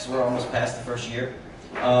like that, because we're almost past the first year,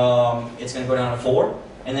 it's going to go down to 4,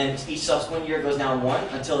 and then each subsequent year goes down 1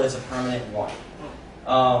 until it's a permanent 1.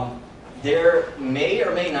 There may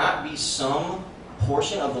or may not be some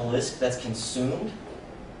portion of the Lisk that's consumed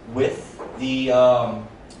with the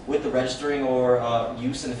registering or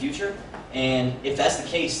use in the future, and if that's the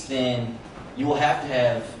case, then you will have to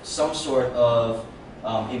have some sort of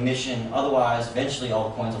emission. Otherwise, eventually all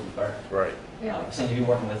the coins will be burned. Right. Seem to be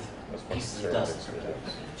working with That's what pieces of the dust. survey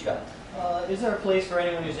You got it. Is there a place for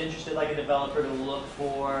anyone who's interested, like a developer, to look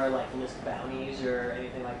for like Lisk bounties or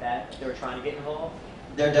anything like that if they were trying to get involved?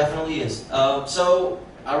 There definitely is. So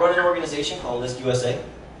I run an organization called Lisk USA.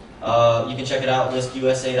 You can check it out,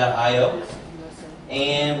 liskusa.io.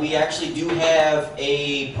 And we actually do have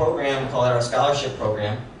a program called our scholarship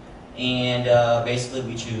program. And basically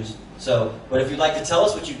we choose. So, but if you'd like to tell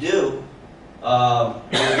us what you do, we'll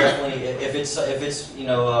definitely, if it's a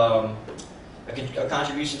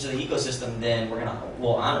contribution to the ecosystem, then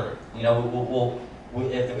we'll honor it.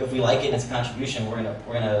 If we like it and it's a contribution, we're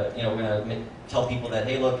gonna tell people that,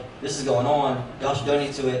 hey, look, this is going on. Y'all should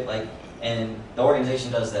donate to it. And the organization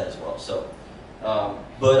does that as well. So,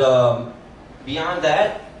 beyond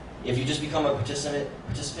that, if you just become a participant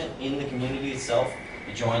in the community itself,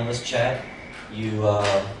 you join Lisk chat, you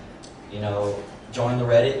join the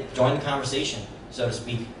Reddit, join the conversation, so to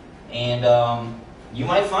speak, and you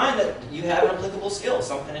might find that you have an applicable skill,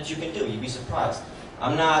 something that you can do. You'd be surprised.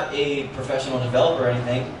 I'm not a professional developer or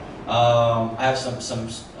anything. I have some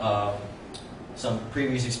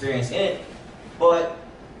previous experience in it, but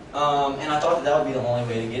and I thought that would be the only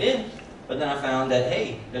way to get in. But then I found that,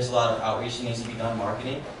 hey, there's a lot of outreach that needs to be done,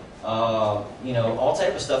 marketing, all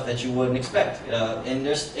type of stuff that you wouldn't expect. And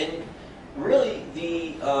really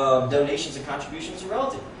the donations and contributions are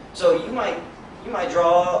relative. So you might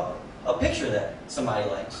draw a picture that somebody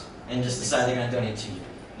likes and just decide they're going to donate to you.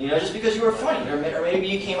 Just because you were funny, or maybe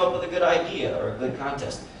you came up with a good idea or a good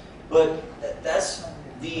contest. But that's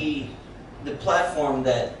the platform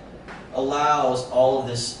that allows all of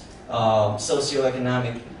this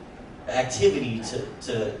socioeconomic activity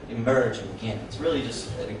to emerge and begin. It's really just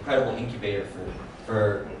an incredible incubator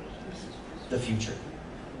for the future.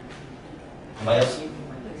 Anybody else?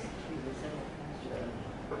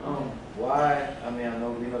 Why? I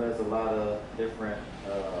know there's a lot of different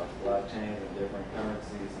blockchains and different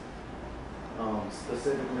currencies.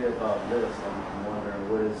 Specifically about Lisk, I'm wondering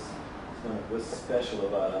what's special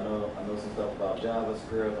about it. I know some stuff about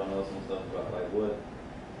JavaScript. I know some stuff about what.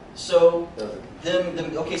 So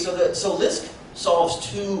so Lisk solves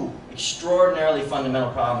 2 extraordinarily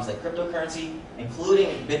fundamental problems that cryptocurrency,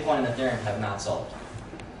 including Bitcoin and Ethereum, have not solved.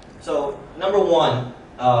 So number 1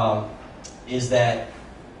 is that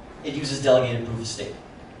it uses delegated proof of stake.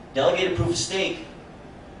 Delegated proof of stake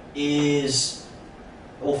is,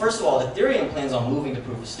 well, first of all, Ethereum plans on moving to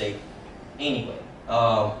proof of stake anyway.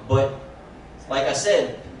 But like I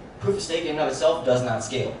said, proof of stake in and of itself does not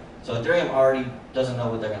scale. So Ethereum already doesn't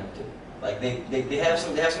know what they're going to do. They have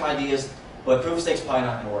some ideas, but proof of stake is probably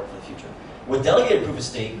not going to work for the future. With delegated proof of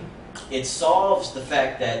stake, it solves the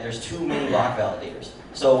fact that there's too many block validators.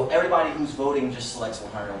 So everybody who's voting just selects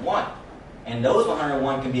 101. And those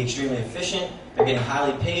 101 can be extremely efficient. They're getting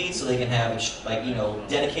highly paid, so they can have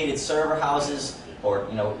dedicated server houses or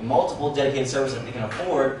multiple dedicated servers that they can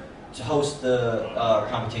afford to host the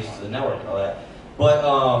computations to the network and all that.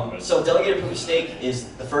 But so delegated proof of stake is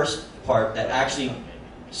the first part that actually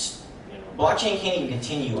blockchain can't even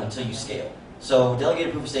continue until you scale. So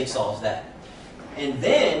delegated proof of stake solves that. And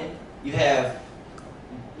then you have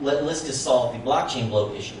Lisk has solved the blockchain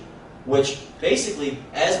bloat issue, which basically,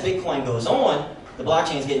 as Bitcoin goes on, the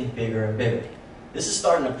blockchain is getting bigger and bigger. This is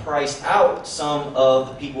starting to price out some of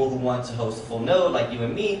the people who want to host a full node, like you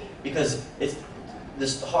and me, because it's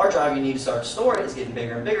this hard drive you need to start to store it is getting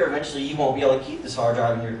bigger and bigger. Eventually, you won't be able to keep this hard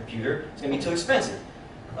drive in your computer. It's going to be too expensive.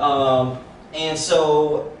 And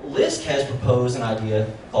so Lisk has proposed an idea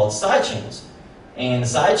called sidechains. And the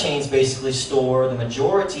sidechains basically store the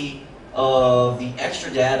majority of the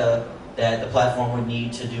extra data that the platform would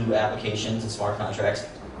need to do applications and smart contracts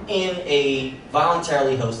in a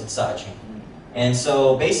voluntarily hosted sidechain. And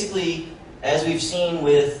so basically, as we've seen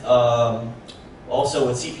with also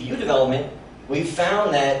with CPU development, we've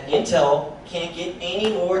found that Intel can't get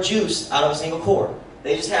any more juice out of a single core.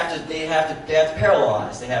 They just have to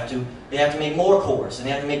parallelize. They have to make more cores, and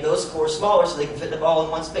they have to make those cores smaller so they can fit them all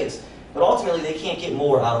in one space. But ultimately, they can't get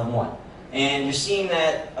more out of one. And you're seeing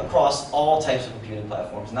that across all types of computing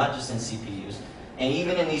platforms, not just in CPUs, and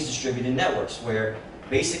even in these distributed networks, where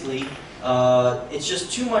basically it's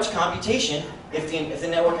just too much computation if the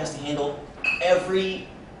network has to handle every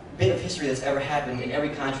bit of history that's ever happened in every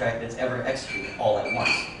contract that's ever executed all at once.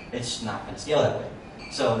 It's not going to scale that way.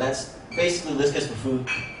 So that's basically Lisk has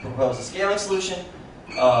proposed a scaling solution.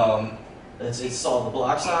 It's solved the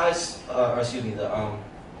block size,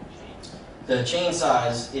 the chain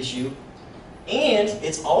size issue, and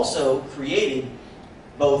it's also created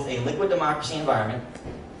both a liquid democracy environment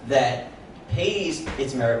that pays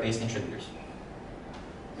its merit-based contributors.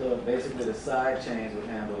 So basically, the side chains would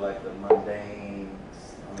handle like the mundane.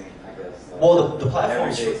 I mean, I guess. Like Well, the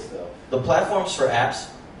platforms everyday for, stuff. the platforms for apps,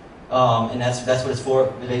 and that's what it's for.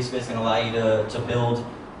 Basically, it's going to allow you to build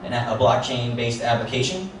a blockchain-based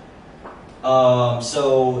application.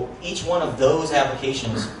 So each one of those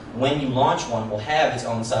applications, when you launch one, will have its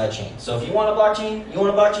own side chain. So if you want a blockchain, who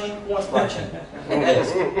wants a blockchain? It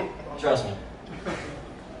is. Trust me.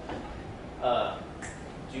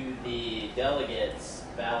 Do the delegates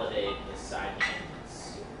validate the side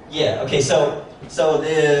chains? Yeah. Okay. So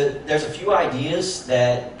there's a few ideas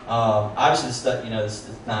that obviously this stuff, this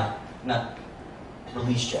is not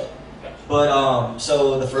released yet. But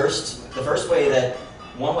so the first way that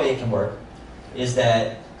one way it can work is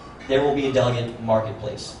that there will be a delegate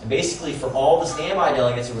marketplace, and basically for all the standby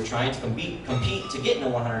delegates who are trying to compete to get in the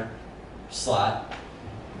 100 slot,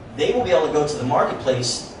 they will be able to go to the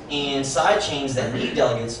marketplace, and side chains that need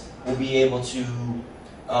delegates will be able to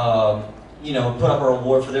put up a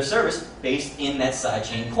reward for their service based in that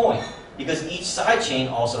sidechain coin, because each sidechain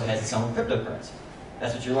also has its own cryptocurrency.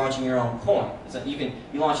 That's what you're launching your own coin. So you can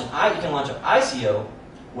launch an ICO,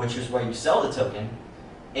 which is where you sell the token,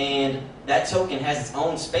 and that token has its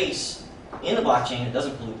own space in the blockchain. It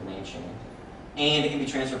doesn't pollute the main chain, and it can be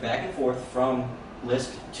transferred back and forth from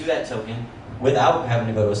Lisk to that token without having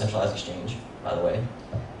to go to a centralized exchange, by the way.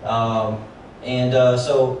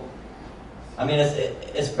 So, I mean,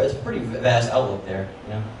 it's a pretty vast outlook there,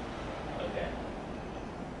 Okay.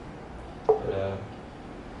 But,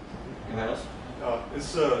 anybody else?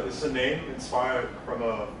 Is the name inspired from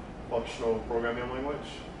a functional programming language?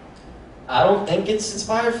 I don't think it's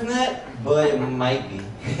inspired from that, but it might be.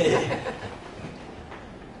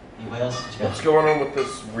 Anybody else? What's going on with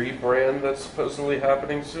this rebrand that's supposedly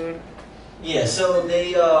happening soon? Yeah, so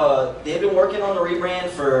they've been working on the rebrand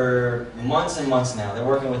for months and months now. They're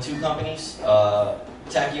working with two companies,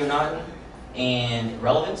 Tachyonauten and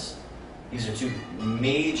Relevance. These are two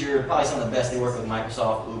major, probably some of the best. They work with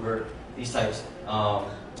Microsoft, Uber, these types.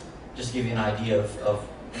 Just to give you an idea of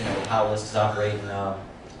how Lisk is operating.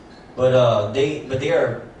 But they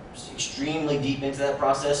are extremely deep into that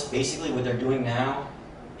process. Basically, what they're doing now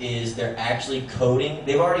is they're actually coding.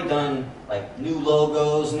 They've already done like new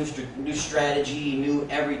logos, new strategy, new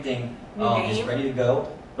everything is ready to go.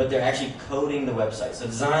 But they're actually coding the website. So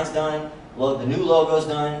design's done, the new logo's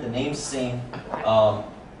done, the name's the same,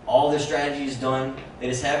 all their strategy is done. They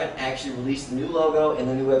just haven't actually released the new logo and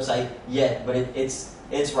the new website yet, but it's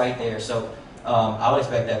right there. So I would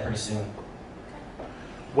expect that pretty soon.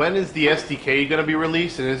 When is the SDK going to be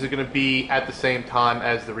released, and is it going to be at the same time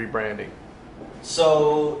as the rebranding?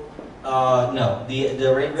 So, no, the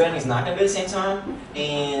rebranding is not going to be at the same time,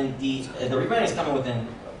 and the rebranding is coming within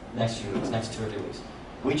next 2 or 3 weeks.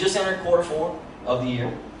 We just entered Q4 of the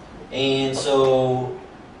year, and so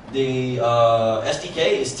the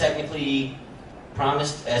SDK is technically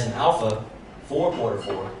promised as an alpha for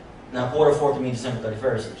Q4. Now, Q4 can mean December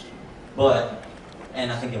 31st,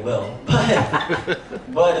 and I think it will,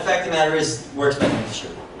 but the fact of the matter is, we're expecting it to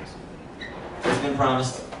shoot. It's been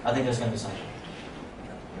promised. I think there's going to be something.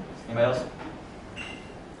 Anybody else?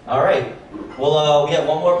 All right. Well, we have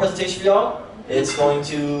one more presentation for y'all. It's going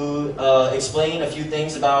to explain a few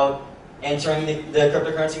things about entering the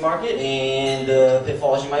cryptocurrency market and the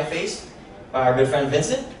pitfalls you might face by our good friend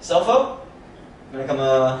Vincent Selfo. I'm going to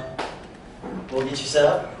come, we'll get you set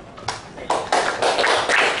up.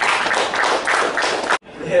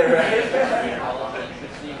 Yeah, right?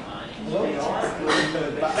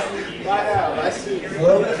 I see.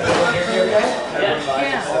 Hello? Can you hear me okay?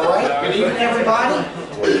 Yeah. All right. Good evening, everybody.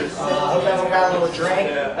 Hope everyone got a little drink,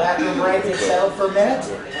 bathroom break, get settled for a minute.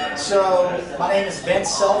 So, my name is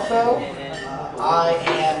Vince Selfo. I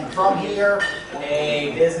am from here,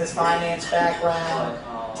 a business finance background,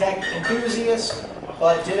 tech enthusiast,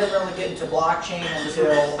 but didn't really get into blockchain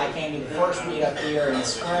until I came to the first meetup here in the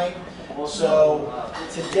spring. So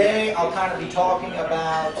today I'll kind of be talking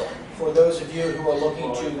about, for those of you who are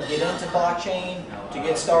looking to get into blockchain, to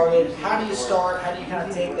get started, how do you start, how do you kind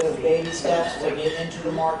of take those baby steps to get into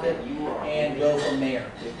the market and go from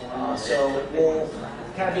there. So we'll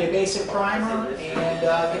kind of be a basic primer and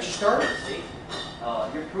get you started.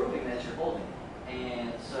 You're proving that you're holding,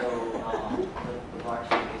 and so the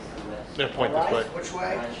blockchain basically lets Yeah, point this way. Which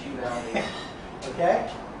way? lets you validate Okay.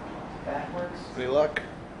 Backwards. Any luck?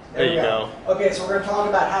 There you go. Okay, so we're going to talk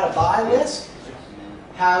about how to buy Lisk,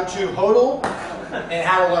 how to hodl, and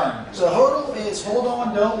how to learn. So hodl is hold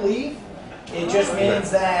on, don't leave. It just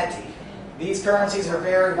means that these currencies are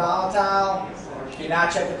very volatile. Do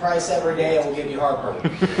not check the price every day, it will give you heartburn.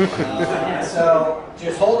 So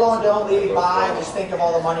just hold on, don't leave, buy. Just think of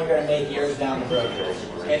all the money you're going to make years down the road.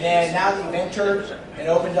 And then now that you've entered and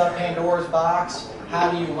opened up Pandora's box, how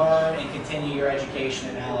do you learn and continue your education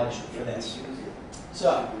and knowledge for this?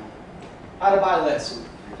 So, how to buy Lisk.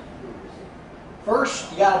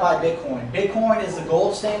 First, you got to buy Bitcoin. Bitcoin is the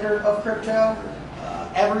gold standard of crypto.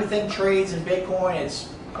 Everything trades in Bitcoin. It's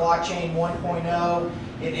blockchain 1.0.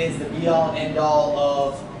 It is the be-all and end-all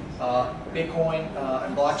of Bitcoin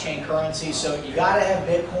and blockchain currency. So you got to have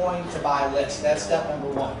Bitcoin to buy Lisk. That's step number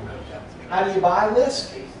one. How do you buy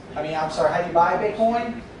Lisk? How do you buy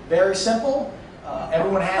Bitcoin? Very simple.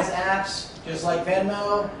 Everyone has apps. Just like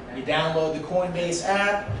Venmo, you download the Coinbase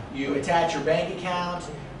app, you attach your bank account,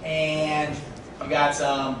 and you got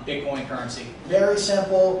some Bitcoin currency. Very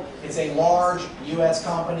simple. It's a large U.S.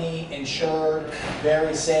 company, insured,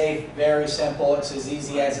 very safe, very simple. It's as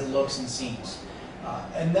easy as it looks and seems.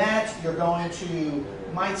 And that you're going to,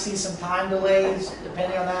 might see some time delays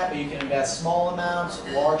depending on that, but you can invest small amounts,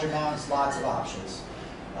 large amounts, lots of options.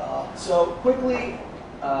 So quickly,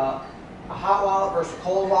 a hot wallet versus a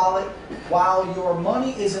cold wallet. While your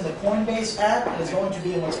money is in the Coinbase app, it is going to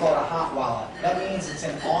be in what's called a hot wallet. That means it's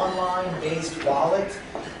an online-based wallet.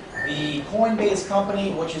 The Coinbase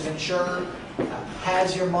company, which is insured,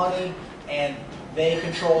 has your money, and they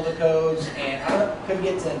control the codes. And I couldn't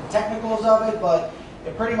get to the technicals of it, but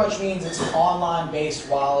it pretty much means it's an online-based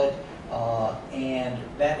wallet, and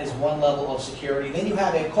that is one level of security. Then you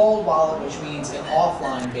have a cold wallet, which means an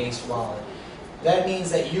offline-based wallet. That means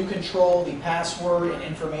that you control the password and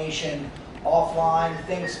information offline.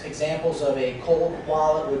 Examples of a cold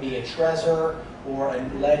wallet would be a Trezor or a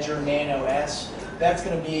Ledger Nano S. That's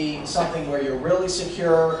going to be something where you're really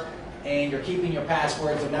secure and you're keeping your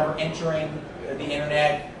passwords of never entering the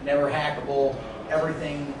internet, never hackable.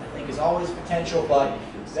 Everything, I think, is always potential, but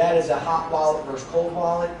that is a hot wallet versus cold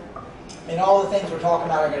wallet. And all the things we're talking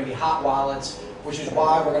about are going to be hot wallets, which is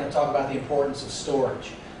why we're going to talk about the importance of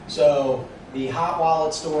storage. So the hot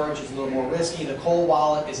wallet storage is a little more risky. The cold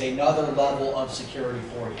wallet is another level of security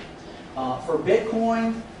for you. For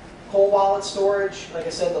Bitcoin, cold wallet storage, like I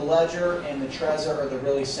said, the Ledger and the Trezor are the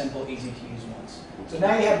really simple, easy to use ones. So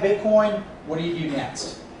now you have Bitcoin, what do you do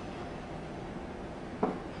next?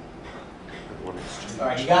 All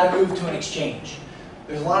right, you got to move to an exchange.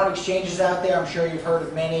 There's a lot of exchanges out there. I'm sure you've heard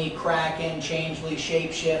of many: Kraken, Changelly,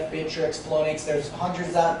 Shapeshift, Bittrex, Poloniex. There's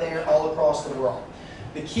hundreds out there all across the world.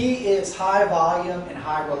 The key is high volume and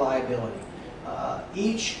high reliability.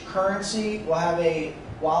 Each currency will have a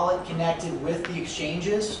wallet connected with the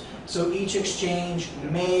exchanges, so each exchange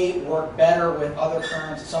may work better with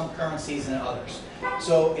some currencies than others.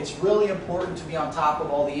 So it's really important to be on top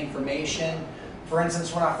of all the information. For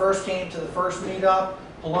instance, when I first came to the first meetup,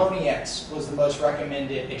 Poloniex was the most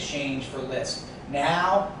recommended exchange for Lisk.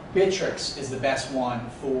 Now, Bittrex is the best one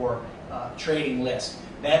for trading Lisk.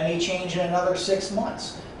 That may change in another 6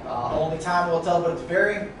 months. Only time will tell, but it's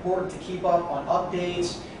very important to keep up on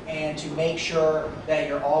updates and to make sure that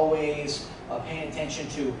you're always paying attention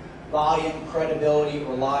to volume, credibility,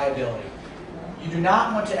 reliability. You do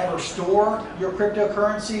not want to ever store your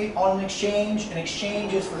cryptocurrency on an exchange. An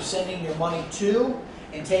exchange is for sending your money to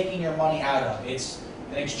and taking your money out of.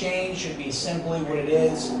 An exchange should be simply what it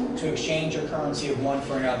is, to exchange your currency of one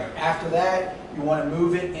for another. After that, you want to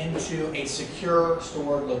move it into a secure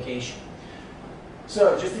stored location.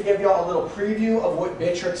 So just to give you all a little preview of what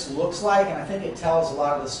Bittrex looks like, and I think it tells a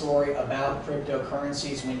lot of the story about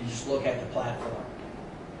cryptocurrencies when you just look at the platform.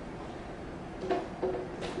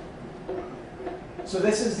 So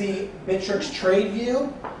this is the Bittrex trade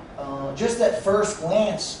view. Just at first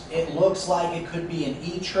glance, it looks like it could be an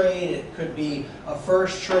E-trade, it could be a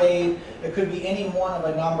first trade, it could be any one of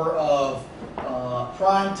a number of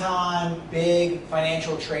prime time, big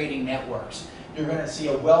financial trading networks. You're going to see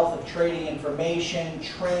a wealth of trading information,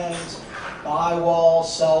 trends, buy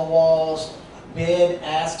walls, sell walls, bid,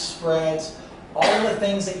 ask spreads. All of the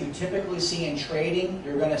things that you typically see in trading,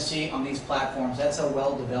 you're going to see on these platforms. That's how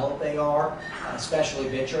well developed they are, especially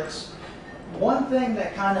Bittrex. One thing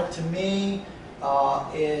that kind of, to me,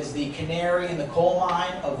 is the canary in the coal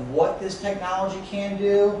mine of what this technology can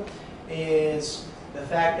do is the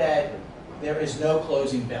fact that there is no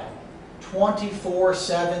closing bell.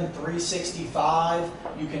 24/7, 365,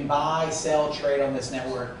 you can buy, sell, trade on this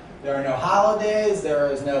network. There are no holidays,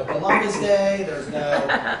 there is no Columbus Day, there's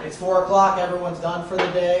no, it's 4 o'clock, everyone's done for the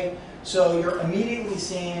day. So you're immediately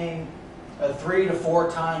seeing a 3 to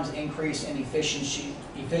 4 times increase in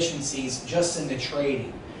efficiencies just in the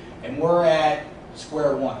trading. And we're at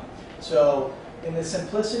square one. So, and the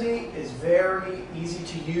simplicity is very easy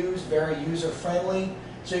to use, very user-friendly.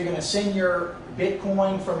 So you're going to send your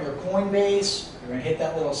Bitcoin from your Coinbase, you're going to hit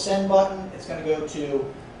that little send button, it's going to go to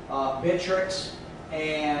Bittrex,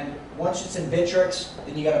 and once it's in Bittrex,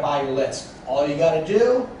 then you got to buy your Lisk. All you got to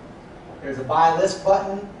do, there's a buy Lisk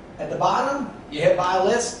button at the bottom, you hit buy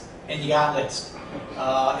Lisk, and you got Lisk.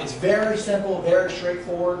 It's very simple, very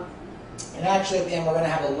straightforward, and actually at the end we're going to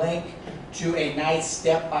have a link to a nice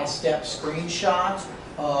step-by-step screenshot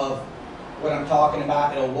of what I'm talking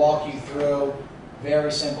about. It'll walk you through,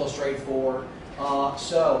 very simple, straightforward.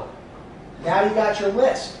 So now you got your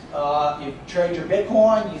Lisk. You trade your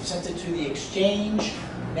Bitcoin, you've sent it to the exchange,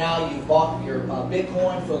 now you've bought your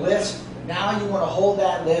Bitcoin for Lisk. Now you want to hold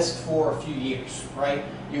that Lisk for a few years, right?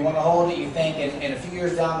 You want to hold it, you think, in a few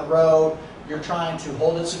years down the road, you're trying to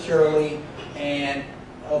hold it securely, and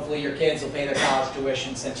hopefully your kids will pay their college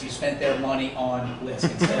tuition since you spent their money on Lisk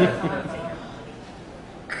instead of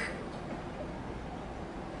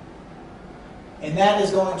and that is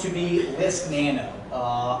going to be Lisk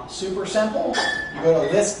Nano. Super simple. You go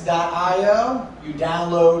to lisk.io, you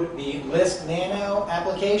download the Lisk Nano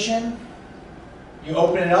application, you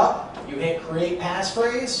open it up, you hit create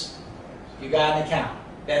passphrase, you got an account.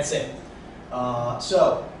 That's it.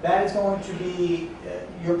 So that is going to be,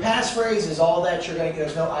 your passphrase is all that you're going to get.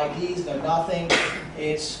 There's no IDs, no nothing.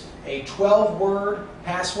 It's a 12-word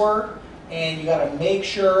password, and you got to make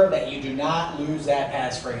sure that you do not lose that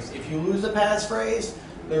passphrase. If you lose the passphrase,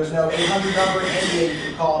 there's no 800 number in India you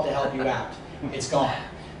can call to help you out. It's gone.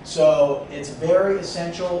 So it's very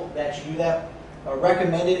essential that you do that.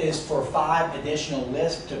 Recommended is for 5 additional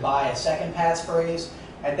Lisk to buy a second passphrase.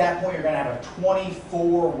 At that point, you're going to have a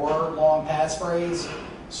 24-word long passphrase.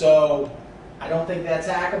 So I don't think that's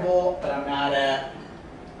hackable, but I'm not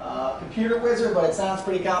a computer wizard, but it sounds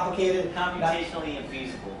pretty complicated. Computationally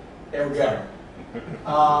infeasible. There we go.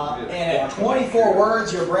 And at 24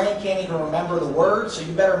 words, your brain can't even remember the words, so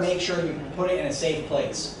you better make sure you put it in a safe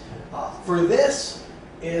place. For this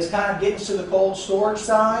is kind of getting to the cold storage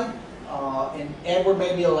side. And Edward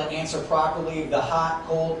may be able to answer properly the hot,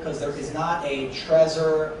 cold, because there is not a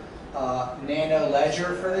Trezor Nano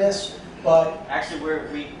ledger for this. But actually, we're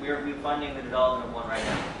funding the development of one right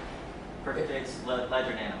now. It's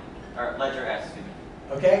Ledger Nano, or Ledger S. Excuse me.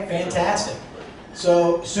 Okay, fantastic.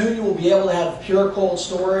 So soon you will be able to have pure cold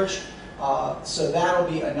storage. So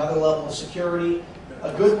that'll be another level of security.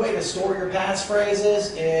 A good way to store your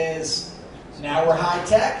passphrases is, now we're high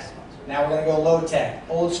tech. Now we're going to go low tech.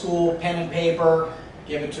 Old school, pen and paper,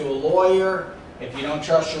 give it to a lawyer. If you don't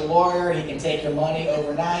trust your lawyer, he can take your money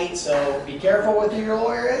overnight, so be careful with who your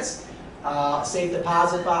lawyer is. Safe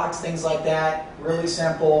deposit box, things like that, really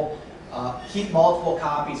simple. Keep multiple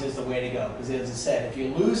copies is the way to go, because as I said, if you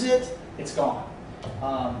lose it, it's gone.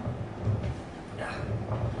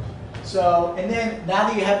 So, and then now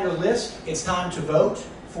that you have your Lisk, it's time to vote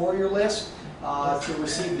for your Lisk to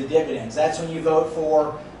receive the dividends. That's when you vote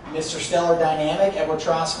for Mr. Stellar Dynamic, Edward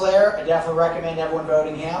Trosclair. I definitely recommend everyone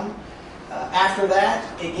voting him. After that,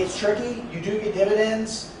 it gets tricky. You do get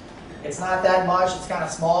dividends. It's not that much. It's kind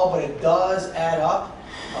of small, but it does add up.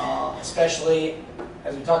 especially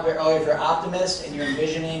as we talked about earlier, if you're an optimist and you're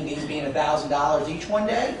envisioning these being $1,000 each one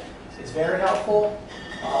day, it's very helpful.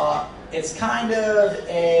 It's kind of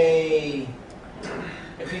it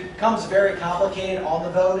becomes very complicated on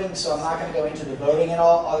the voting, so I'm not going to go into the voting at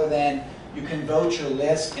all, other than you can vote your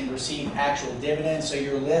Lisk and receive actual dividends, so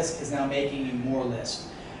your Lisk is now making you more Lisk.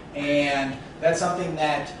 And that's something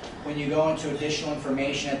that when you go into additional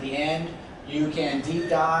information at the end, you can deep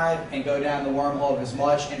dive and go down the wormhole of as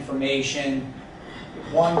much information.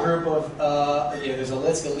 One group of, there's a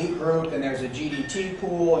Lisk Elite group, and there's a GDT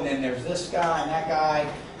pool, and then there's this guy and that guy.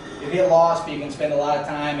 You get lost, but you can spend a lot of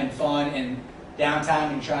time and fun and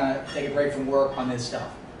downtime and trying to take a break from work on this stuff.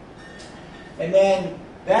 And then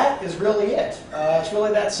that is really it. It's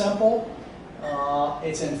really that simple.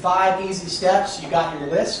 It's in 5 easy steps. You got your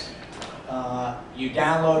Lisk. You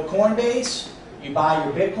download Coinbase. You buy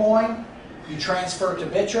your Bitcoin. You transfer to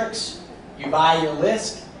Bittrex. You buy your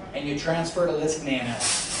Lisk, and you transfer to Lisk Nano.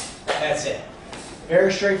 That's it.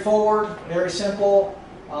 Very straightforward, very simple,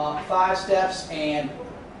 5 steps, and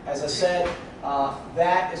as I said,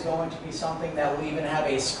 that is going to be something that will even have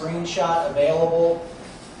a screenshot available.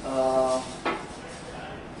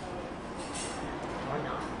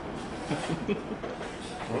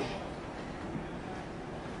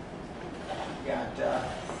 Got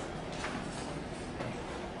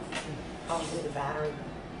Probably the battery.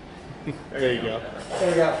 There you go. There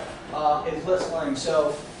you go. It's Lisk Learning.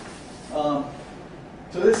 So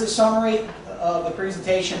this is a summary of the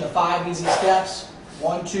presentation, the 5 easy steps.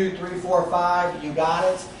 1, 2, 3, 4, 5. You got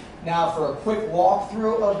it. Now for a quick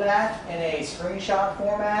walkthrough of that in a screenshot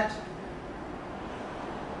format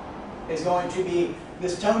is going to be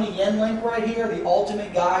this Tony Yen link right here, the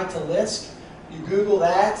ultimate guide to Lisk. You Google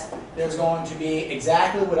that. There's going to be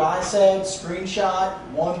exactly what I said, screenshot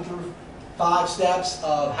 1 through 5 steps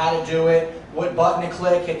of how to do it, what button to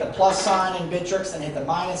click, hit the plus sign in Bittrex, then hit the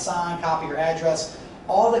minus sign, copy your address.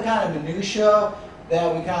 All the kind of minutia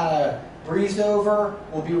that we kind of breezed over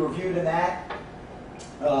will be reviewed in that.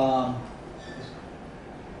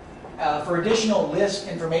 For additional Lisk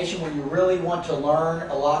information, when you really want to learn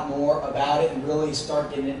a lot more about it and really start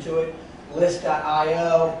getting into it,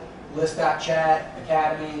 Lisk.io, Lisk.chat,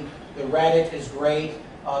 Academy, the Reddit is great.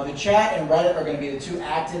 The chat and Reddit are going to be the 2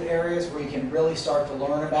 active areas where you can really start to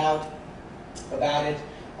learn about it.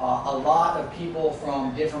 A lot of people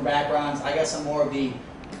from different backgrounds. I guess I'm more of the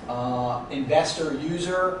investor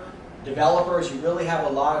user. Developers, you really have a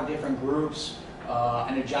lot of different groups.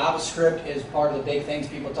 And the JavaScript is part of the big things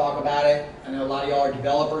people talk about it. I know a lot of y'all are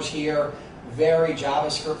developers here. Very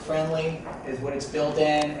JavaScript friendly is what it's built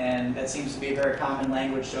in, and that seems to be a very common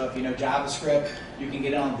language. So if you know JavaScript, you can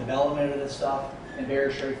get on the development of this stuff, and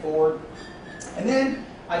very straightforward. And then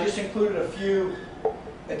I just included a few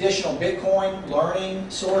additional Bitcoin learning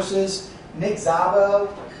sources. Nick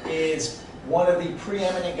Szabo is one of the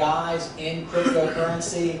preeminent guys in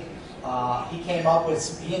cryptocurrency.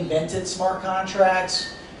 He invented smart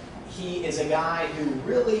contracts. He is a guy who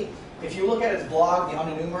really, if you look at his blog, The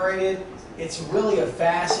Unenumerated, it's really a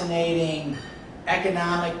fascinating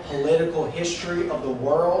economic, political history of the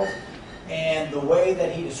world and the way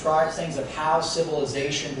that he describes things of how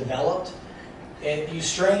civilization developed. You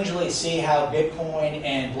strangely see how Bitcoin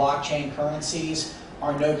and blockchain currencies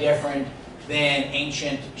are no different than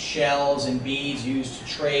ancient shells and beads used to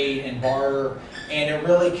trade and barter. And it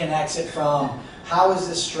really connects it from how is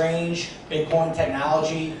this strange Bitcoin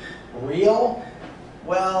technology real?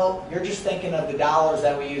 Well, you're just thinking of the dollars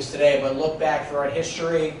that we use today, but look back throughout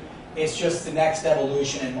history, it's just the next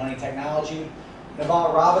evolution in money technology. Naval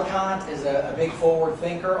Ravikant is a big forward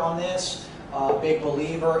thinker on this, a big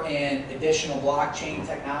believer in additional blockchain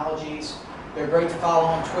technologies. They're great to follow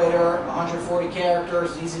on Twitter, 140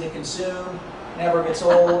 characters, easy to consume, never gets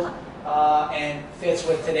old, and fits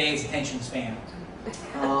with today's attention span.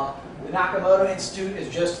 The Nakamoto Institute is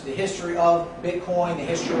just the history of Bitcoin, the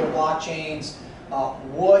history of blockchains.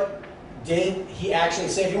 What did he actually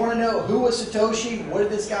say? If you want to know who was Satoshi, what did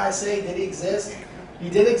this guy say? Did he exist? He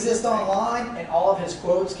did exist online, and all of his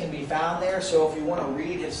quotes can be found there. So if you want to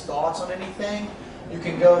read his thoughts on anything, you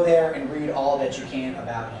can go there and read all that you can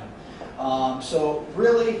about him. So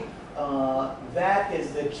really, that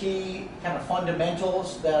is the key kind of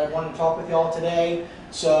fundamentals that I wanted to talk with y'all today.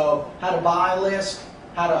 So how to buy Lisk,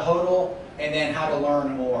 how to hodl, and then how to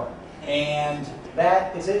learn more. And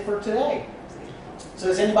that is it for today. So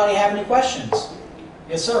does anybody have any questions?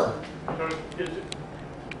 Yes, sir. So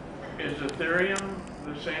is Ethereum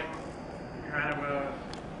the same kind of a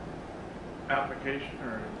application,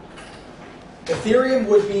 or? Ethereum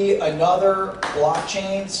would be another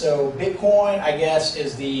blockchain. So Bitcoin, I guess,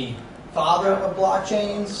 is the father of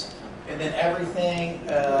blockchains, and then everything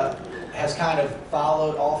has kind of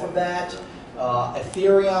followed off of that.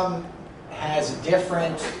 Ethereum has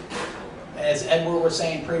different, as Edward was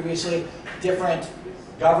saying previously, different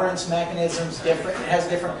governance mechanisms, it has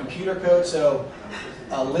different computer code. So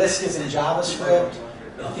Lisk is in JavaScript,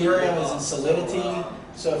 Ethereum is in Solidity.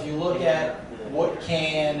 So if you look at what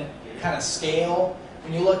can kind of scale,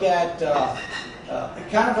 when you look at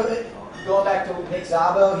going back to Nick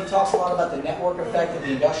Szabo, he talks a lot about the network effect of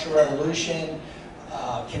the Industrial Revolution,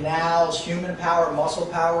 canals, human power, muscle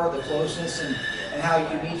power, the closeness, and how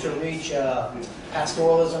you need to reach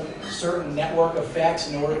pastoralism, certain network effects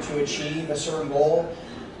in order to achieve a certain goal.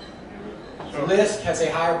 So Lisk has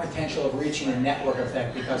a higher potential of reaching a network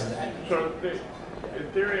effect because of that. So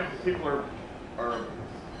Ethereum, people are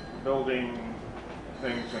building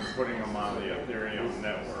things and putting them on the Ethereum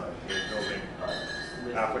network. They're building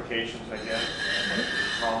applications, I guess.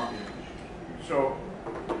 So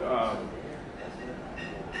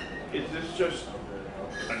is this just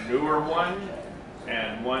a newer one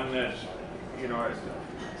and one that's, you know,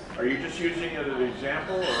 are you just using it as an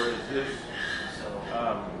example, or is this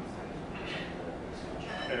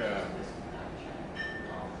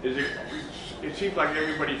it seems like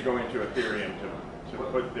everybody's going to Ethereum to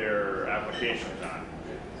put their applications on.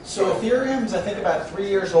 So Ethereum's, I think, about 3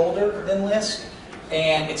 years older than Lisk,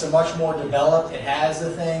 and it's a much more developed. It has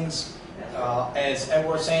the things, as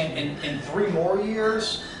Edward was saying, in 3 more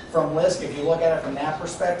years from Lisk, if you look at it from that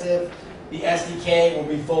perspective, the SDK will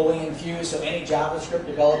be fully infused, so any JavaScript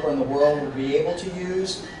developer in the world will be able to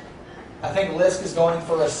use. I think Lisk is going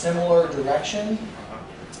for a similar direction,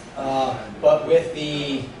 but with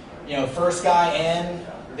the first guy in,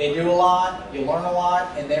 they do a lot, you learn a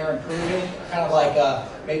lot, and they're improving, kind of like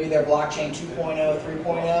maybe their blockchain 2.0,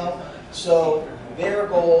 3.0. So their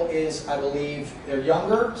goal is, I believe, they're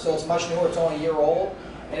younger, so it's much newer, it's only a year old,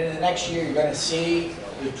 and in the next year you're going to see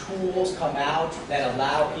the tools come out that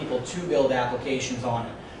allow people to build applications on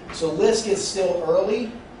it. So Lisk is still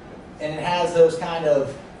early, and it has those kind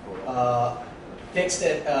of fixed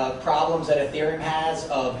problems that Ethereum has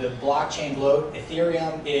of the blockchain bloat.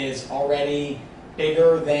 Ethereum is already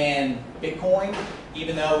bigger than Bitcoin,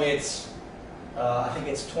 even though it's, I think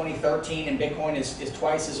it's 2013 and Bitcoin is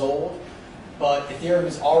twice as old. But Ethereum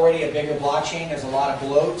is already a bigger blockchain. There's a lot of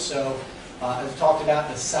bloat. So as we talked about,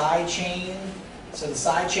 the side chain. So the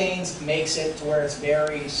side chains makes it to where it's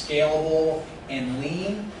very scalable and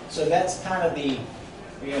lean. So that's kind of the,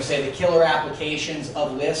 say the killer applications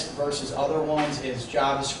of Lisk versus other ones is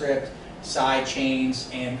JavaScript, side chains,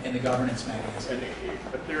 and the governance mechanism.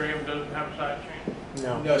 And Ethereum doesn't have a side chain?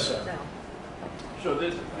 No. No, sir. No. So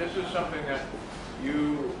this is something that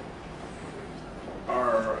you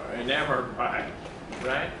are enamored by,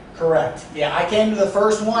 right? Correct. Yeah, I came to the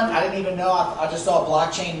first one. I didn't even know. I just saw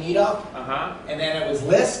Blockchain Meetup, and then it was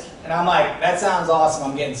Lisk, and I'm like, that sounds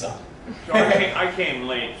awesome. I'm getting some. So I came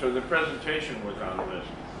late, so the presentation was on Lisk.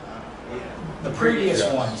 The previous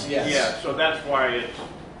ones, yes. Yeah, so that's why it's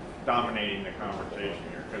dominating the conversation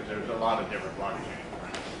here, because there's a lot of different blockchains.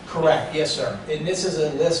 Correct, yes, sir. And this is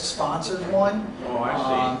a Lisk-sponsored one. Oh,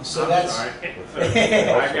 I see. So I'm that's sorry.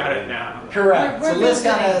 I got it now. Correct. So Lisk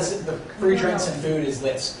kind of has the free drinks and food is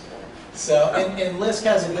Lisk. So and Lisk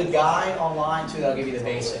has a good guide online too. That'll give you the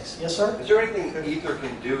basics. Yes, sir. Is there anything Ether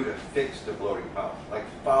can do to fix the bloating problem, like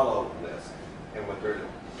follow Lisk and what they're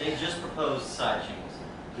doing? They just proposed side chains.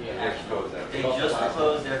 Yeah, Actually, they just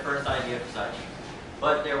proposed their first idea for side chains,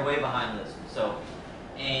 but they're way behind Lisk. So,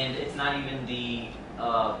 and it's not even the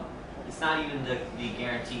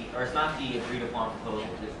guarantee, or it's not the agreed upon proposal.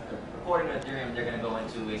 According to Ethereum, they're going to go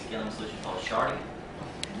into a scaling solution called sharding,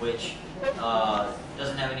 which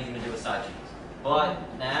doesn't have anything to do with side chains. But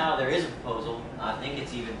now there is a proposal. I think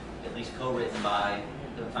it's even at least co-written by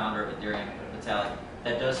the founder of Ethereum, Vitalik,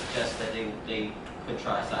 that does suggest that they could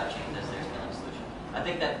try side chains as their scaling solution. I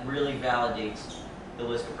think that really validates the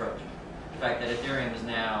Lisk approach. The fact that Ethereum is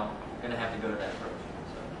now going to have to go to that approach.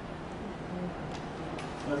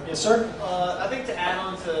 Yes, sir. I think to add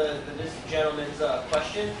on to this gentleman's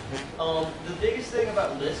question, the biggest thing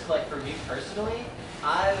about Lisk, like for me personally,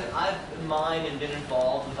 I've mined and been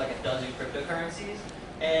involved with like a dozen cryptocurrencies,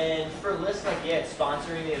 and for Lisk, like yeah, it's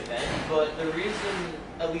sponsoring the event, but the reason,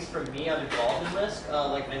 at least for me, I'm involved in Lisk,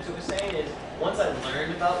 like Vincent was saying, is once I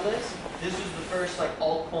learned about Lisk, this was the first like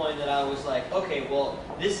altcoin that I was like, okay, well,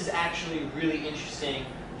 this is actually really interesting.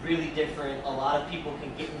 Really different. A lot of people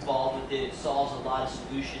can get involved with it. It solves a lot of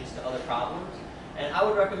solutions to other problems. And I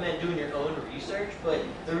would recommend doing your own research, but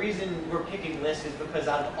the reason we're picking Lisk is because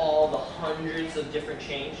out of all the hundreds of different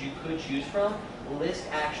chains you could choose from, Lisk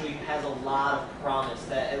actually has a lot of promise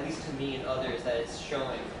that, at least to me and others, that it's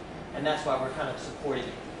showing. And that's why we're kind of supporting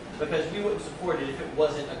it. Because we wouldn't support it if it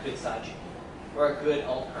wasn't a good sidechain. Or a good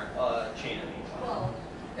chain, I mean.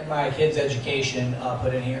 And my kid's education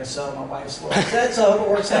put in here, so my wife's little upset, so I hope it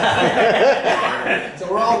works out. So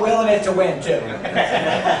we're all willing it to win, too.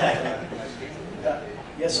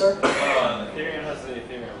 Yes, sir? Ethereum has the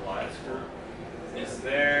Ethereum Alliance group. Is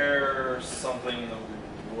there something in the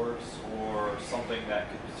works or something that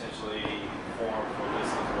could potentially form for this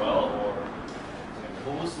as well? Or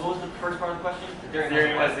what was the first part of the question?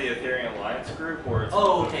 Ethereum has the Ethereum Alliance group, or it's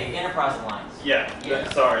okay, Enterprise Alliance. Yeah.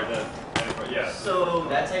 Sorry, yeah. So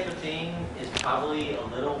that type of thing is probably a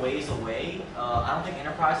little ways away. I don't think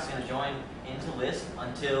Enterprise is going to join into Lisk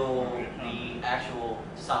until the actual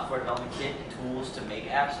software development kit and tools to make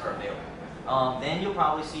apps are available. Then you'll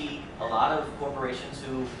probably see a lot of corporations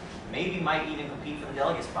who maybe might even compete for the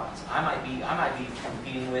delegate spots. I might be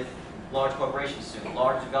competing with large corporations soon,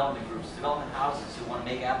 large development groups, development houses who want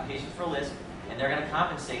to make applications for Lisk, and they're going to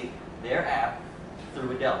compensate their app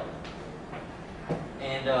through a delegate.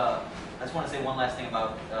 And I just want to say one last thing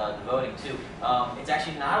about the voting too. It's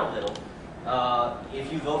actually not a little.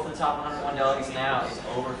 If you vote for the top 101 delegates now, it's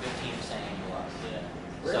over 15% annualized. Yeah.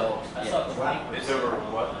 So It's over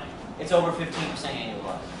what? It's over 15%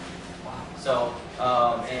 annualized. So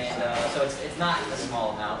so it's not a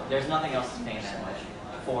small amount. There's nothing else that's paying that much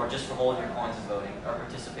for just for holding your coins and voting or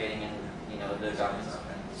participating in the governance.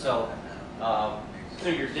 So. So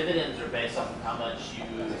your dividends are based on how much you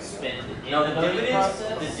spend in No, the the voting dividends.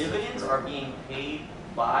 process? The dividends are being paid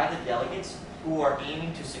by the delegates who are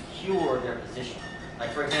aiming to secure their position.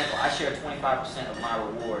 Like for example, I share 25% of my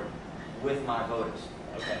reward with my voters.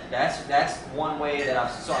 Okay. That's one way that I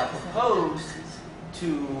proposed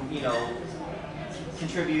to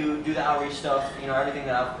contribute, do the outreach stuff, everything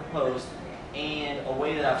that I've proposed, and a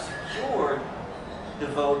way that I've secured the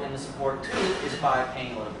vote and the support too is by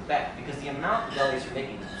paying a little bit back, because the amount the delegates are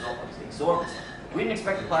making is exorbitant. We didn't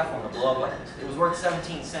expect the platform to blow up like this. It was worth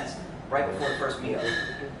 17 cents right before the first meetup.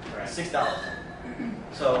 $6.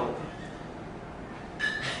 So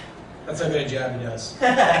that's a good job he does.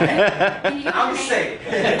 I'm just saying.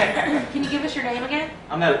 Can you give us your name again?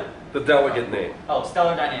 I'm at the delegate name. Oh,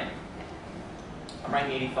 Stellar Dynamic. I'm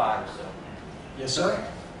ranking 85 or so. Yes, sir.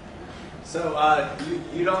 So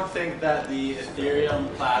you don't think that the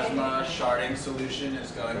Ethereum Plasma sharding solution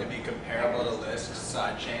is going to be comparable to Lisk's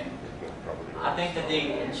sidechain? I think that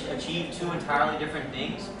they achieve two entirely different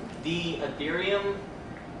things. The Ethereum,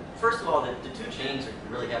 first of all, the two chains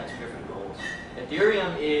really have two different goals.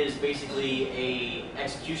 Ethereum is basically a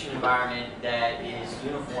execution environment that is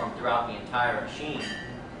uniform throughout the entire machine,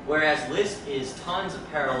 whereas Lisk is tons of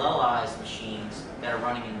parallelized machines that are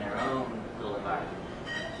running in their own little environment.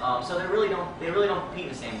 So they really don't compete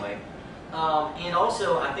the same way. And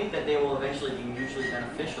also, I think that they will eventually be mutually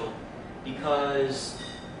beneficial, because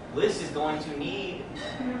Lisk is going to need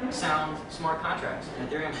sound smart contracts, and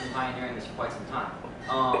Ethereum's been pioneering this for quite some time.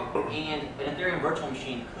 And an Ethereum virtual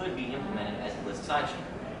machine could be implemented as a Lisk sidechain.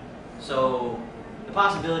 So the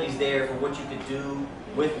possibilities there for what you could do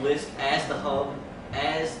with Lisk as the hub,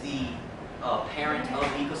 as the parent of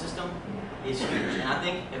the ecosystem, is huge. And I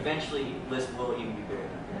think eventually Lisk will even be bigger.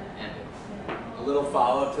 A little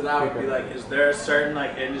follow-up to that would be like, is there a certain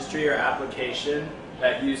industry or application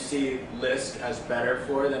that you see Lisk as better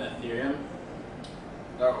for than Ethereum?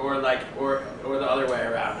 Or the other way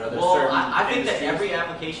around? Are there certain I think that industries? every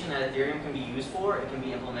application that Ethereum can be used for, it can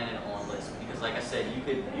be implemented on Lisk. Because like I said, you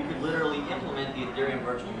could literally implement the Ethereum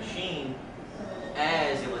virtual machine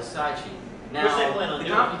as a Lisk sidechain. Now, the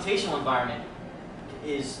computational environment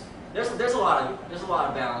is there's a lot of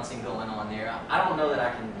balancing going on there. I don't know that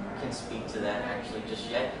I can speak to that actually just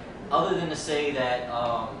yet, other than to say that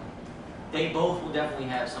they both will definitely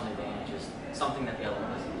have some advantages, something that the other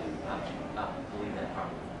one doesn't do. I believe that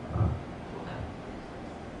probably will happen.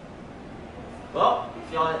 Well,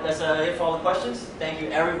 that's it for all the questions. Thank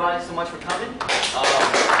you everybody so much for coming.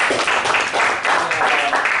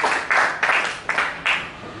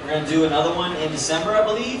 We're going to do another one in December, I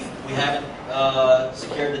believe. We haven't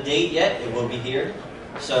secured the date yet. It will be here.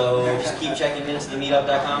 So just keep checking into the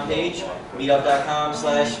meetup.com page,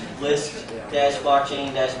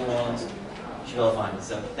 meetup.com/Lisk-blockchain-New Orleans. You should be able to find it.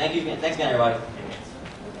 So thanks again, everybody.